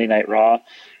of Monday Night Raw.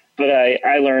 But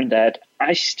I learned that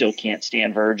I still can't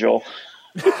stand Virgil.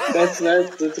 That's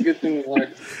a good thing to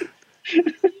learn.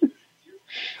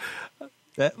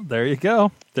 There you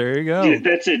go. There you go.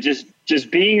 That's it.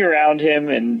 Just being around him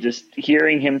and just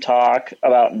hearing him talk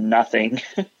about nothing.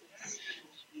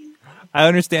 I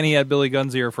understand he had Billy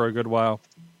Gunn's ear for a good while.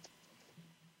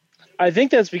 I think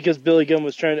that's because Billy Gunn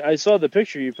was trying. I saw the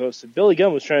picture you posted. Billy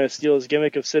Gunn was trying to steal his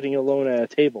gimmick of sitting alone at a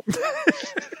table.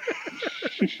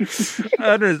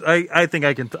 I think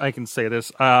I can say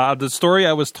this. The story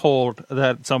I was told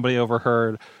that somebody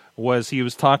overheard was he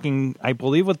was talking, I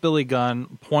believe, with Billy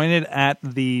Gunn, pointed at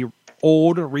the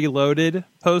old Reloaded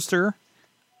poster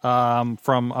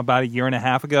from about a year and a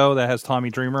half ago that has Tommy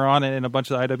Dreamer on it and a bunch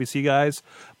of the IWC guys,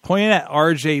 pointed at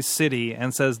RJ City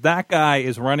and says, that guy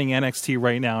is running NXT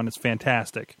right now and it's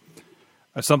fantastic.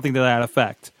 Or something to that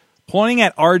effect. Pointing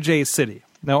at RJ City.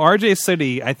 Now, RJ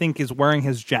City, I think, is wearing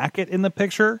his jacket in the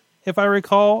picture, if I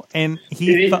recall, and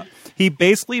he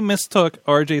basically mistook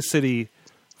RJ City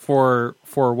for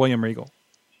William Regal.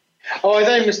 Oh, I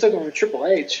thought you mistook him for Triple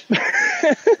H.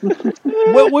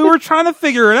 Well, we were trying to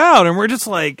figure it out, and we're just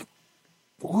like,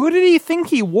 who did he think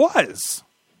he was?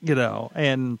 You know,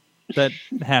 and that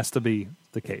has to be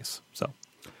the case. So,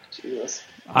 Jesus.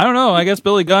 I don't know. I guess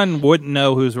Billy Gunn wouldn't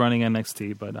know who's running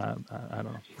NXT, but I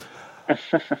don't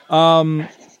know.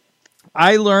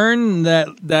 I learned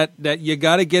that you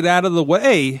got to get out of the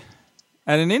way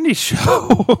at an indie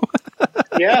show.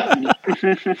 Yeah.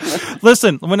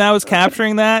 Listen, when I was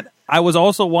capturing that, I was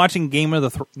also watching Game of the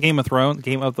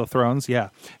Thrones. Yeah,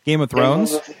 Game of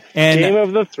Thrones. Game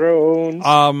of the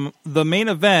And the main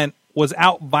event was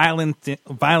out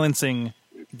violencing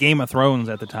Game of Thrones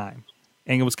at the time,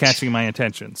 and it was catching my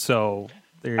attention. So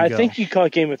there you go. I think you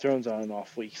caught Game of Thrones on an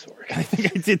off week, Sorg. I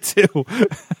think I did too.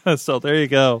 So there you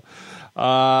go.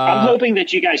 I'm hoping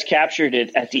that you guys captured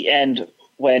it at the end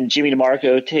when Jimmy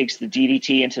DeMarco takes the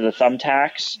DDT into the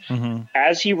thumbtacks. Mm-hmm.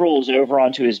 As he rolls over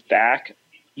onto his back,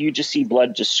 you just see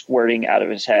blood just squirting out of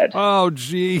his head. Oh,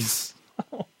 jeez.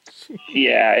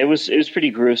 Yeah, it was pretty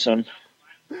gruesome.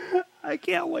 I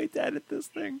can't wait to edit this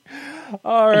thing.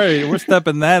 All right, we're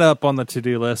stepping that up on the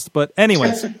to-do list. But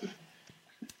anyways,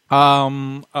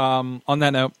 on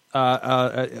that note,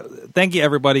 thank you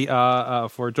everybody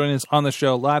for joining us on the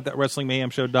show live at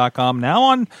WrestlingMayhemShow.com. Now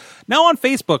on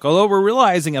Facebook. Although we're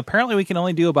realizing apparently we can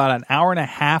only do about an hour and a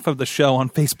half of the show on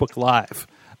Facebook Live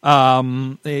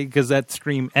because that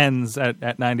stream ends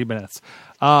at 90 minutes.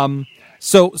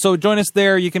 So join us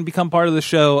there. You can become part of the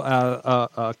show.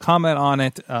 Comment on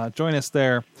it. Join us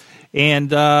there, and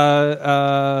check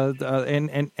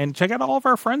out all of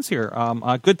our friends here.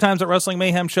 Good times at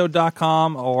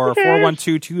WrestlingMayhemShow.com or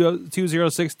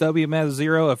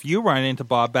 412-206-WMS0. If you run into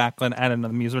Bob Backlund at an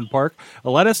amusement park,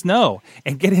 let us know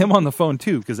and get him on the phone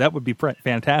too, because that would be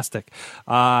fantastic. Check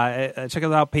us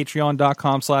out,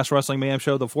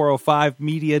 patreon.com/WrestlingMayhemShow, the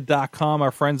 405media.com,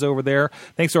 our friends over there.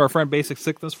 Thanks to our friend Basic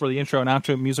Sickness for the intro and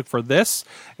outro music for this.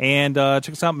 And check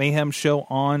us out, Mayhem Show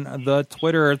on the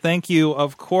Twitter. Thank you,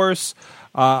 of course,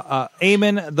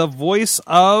 Eamon, the voice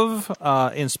of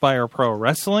Inspire Pro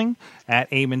Wrestling,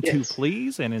 at Eamon2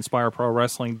 Please, and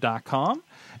InspireProWrestling.com.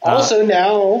 Also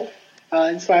now,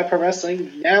 Inspire Pro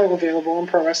Wrestling, now available on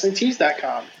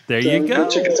ProWrestlingTees.com. There you go.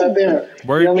 Check us out there.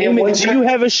 Eamon, do you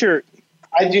have a shirt?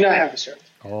 I do not have a shirt.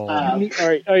 Oh. All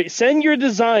right. Send your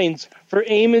designs for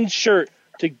Eamon's shirt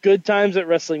to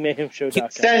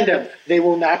goodtimes@WrestlingMayhemShow.com. Send them. They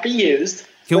will not be used.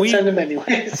 Send them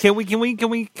anyways. Can we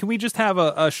just have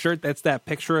a shirt that's that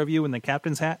picture of you in the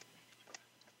captain's hat?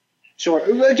 Sure.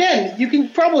 Again, you can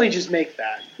probably just make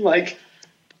that. But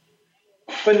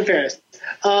in fairness.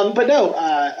 But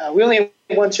no, we only have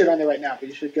one shirt on there right now, but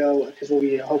you should go because we'll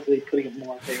be hopefully putting it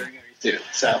more favoring soon.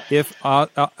 So if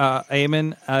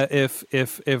Eamon,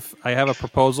 if I have a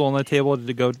proposal on the table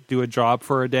to go do a job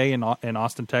for a day in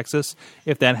Austin, Texas,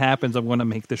 if that happens, I'm going to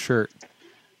make the shirt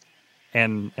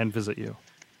and visit you.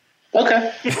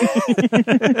 Okay.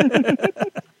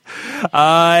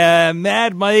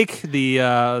 Mad Mike, the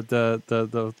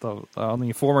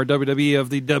only former WWE of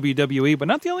the WWE, but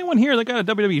not the only one here that got a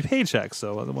WWE paycheck.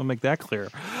 So I want to make that clear.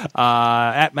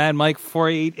 At Mad Mike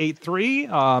 4883,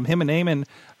 him and Eamon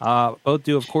both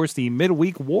do, of course, the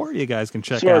midweek war. You guys can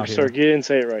check out here. Sorg, you didn't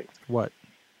say it right. What?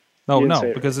 No,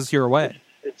 because it's your way.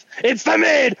 It's the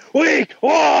midweek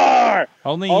war.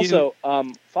 Also,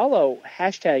 follow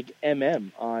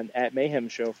 #MM on @Mayhem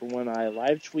Show for when I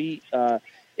live tweet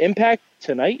Impact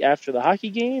tonight after the hockey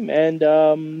game and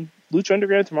Lucha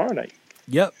Underground tomorrow night.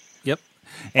 Yep.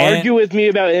 Argue with me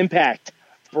about Impact.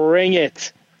 Bring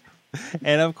it.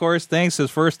 And, of course, thanks his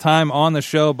first time on the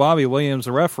show, Bobby Williams,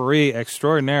 referee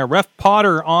extraordinaire, Ref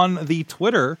Potter on the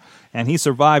Twitter, and he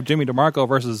survived Jimmy DeMarco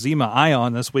versus Zema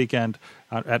Ion this weekend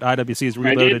at IWC's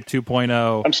Reloaded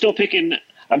 2.0. I'm still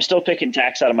picking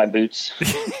tacks out of my boots.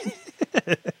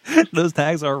 Those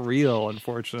tags are real,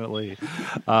 unfortunately.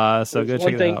 So go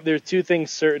check it out. There's two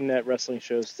things certain at wrestling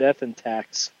shows: death and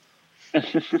tax.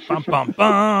 Bum, bum,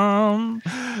 bum.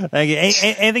 Thank you.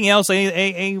 Anything else?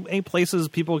 Any places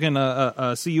people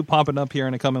can see you popping up here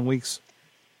in the coming weeks?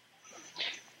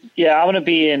 Yeah, I'm going to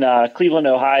be in Cleveland,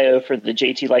 Ohio for the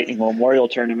JT Lightning Memorial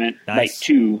Tournament, Night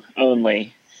 2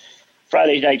 only.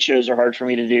 Friday night shows are hard for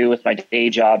me to do with my day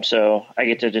job, so I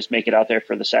get to just make it out there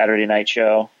for the Saturday night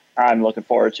show. I'm looking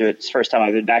forward to it. It's the first time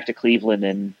I've been back to Cleveland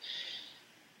in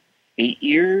 8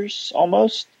 years,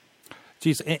 almost.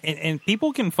 Jeez, and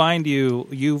people can find you.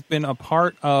 You've been a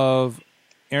part of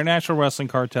International Wrestling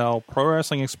Cartel, Pro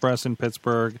Wrestling Express in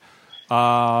Pittsburgh,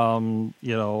 AIW,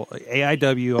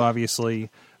 obviously.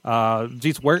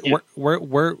 Geez,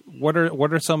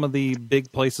 what are some of the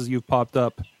big places you've popped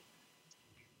up?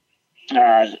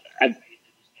 I've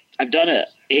done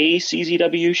a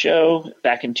CZW show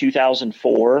back in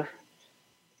 2004.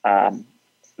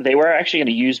 They were actually going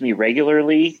to use me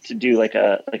regularly to do like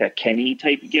a Kenny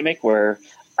type gimmick where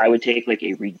I would take like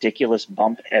a ridiculous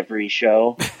bump every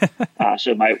show.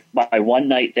 So my one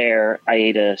night there, I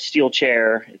ate a steel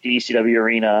chair at the ECW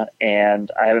arena,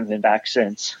 and I haven't been back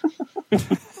since.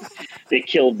 They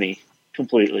killed me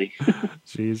completely.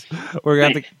 Jeez,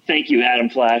 Thank you, Adam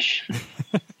Flash.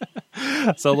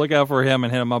 So look out for him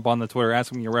and hit him up on the Twitter.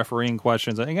 Ask him your refereeing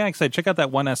questions. And like I said, check out that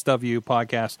 1SW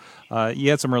podcast. You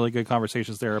had some really good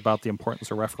conversations there about the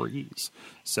importance of referees.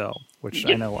 So, which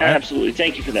I know. Absolutely.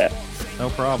 Thank you for that. No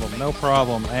problem. No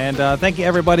problem. And thank you,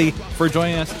 everybody, for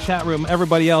joining us in the chat room.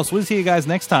 Everybody else, we'll see you guys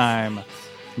next time.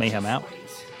 Mayhem out.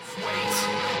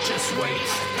 Just wait.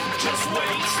 Just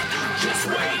wait. Just wait. Just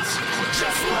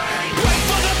wait. Wait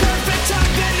for the perfect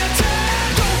time, then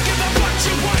attack. Don't give up what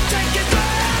you want, take it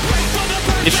back. Wait for the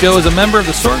perfect This show is a member of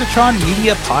the Sorgatron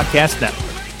Media Podcast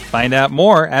Network. Find out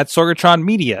more at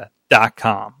sorgatronmedia.com.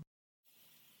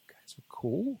 Guys are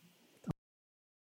cool.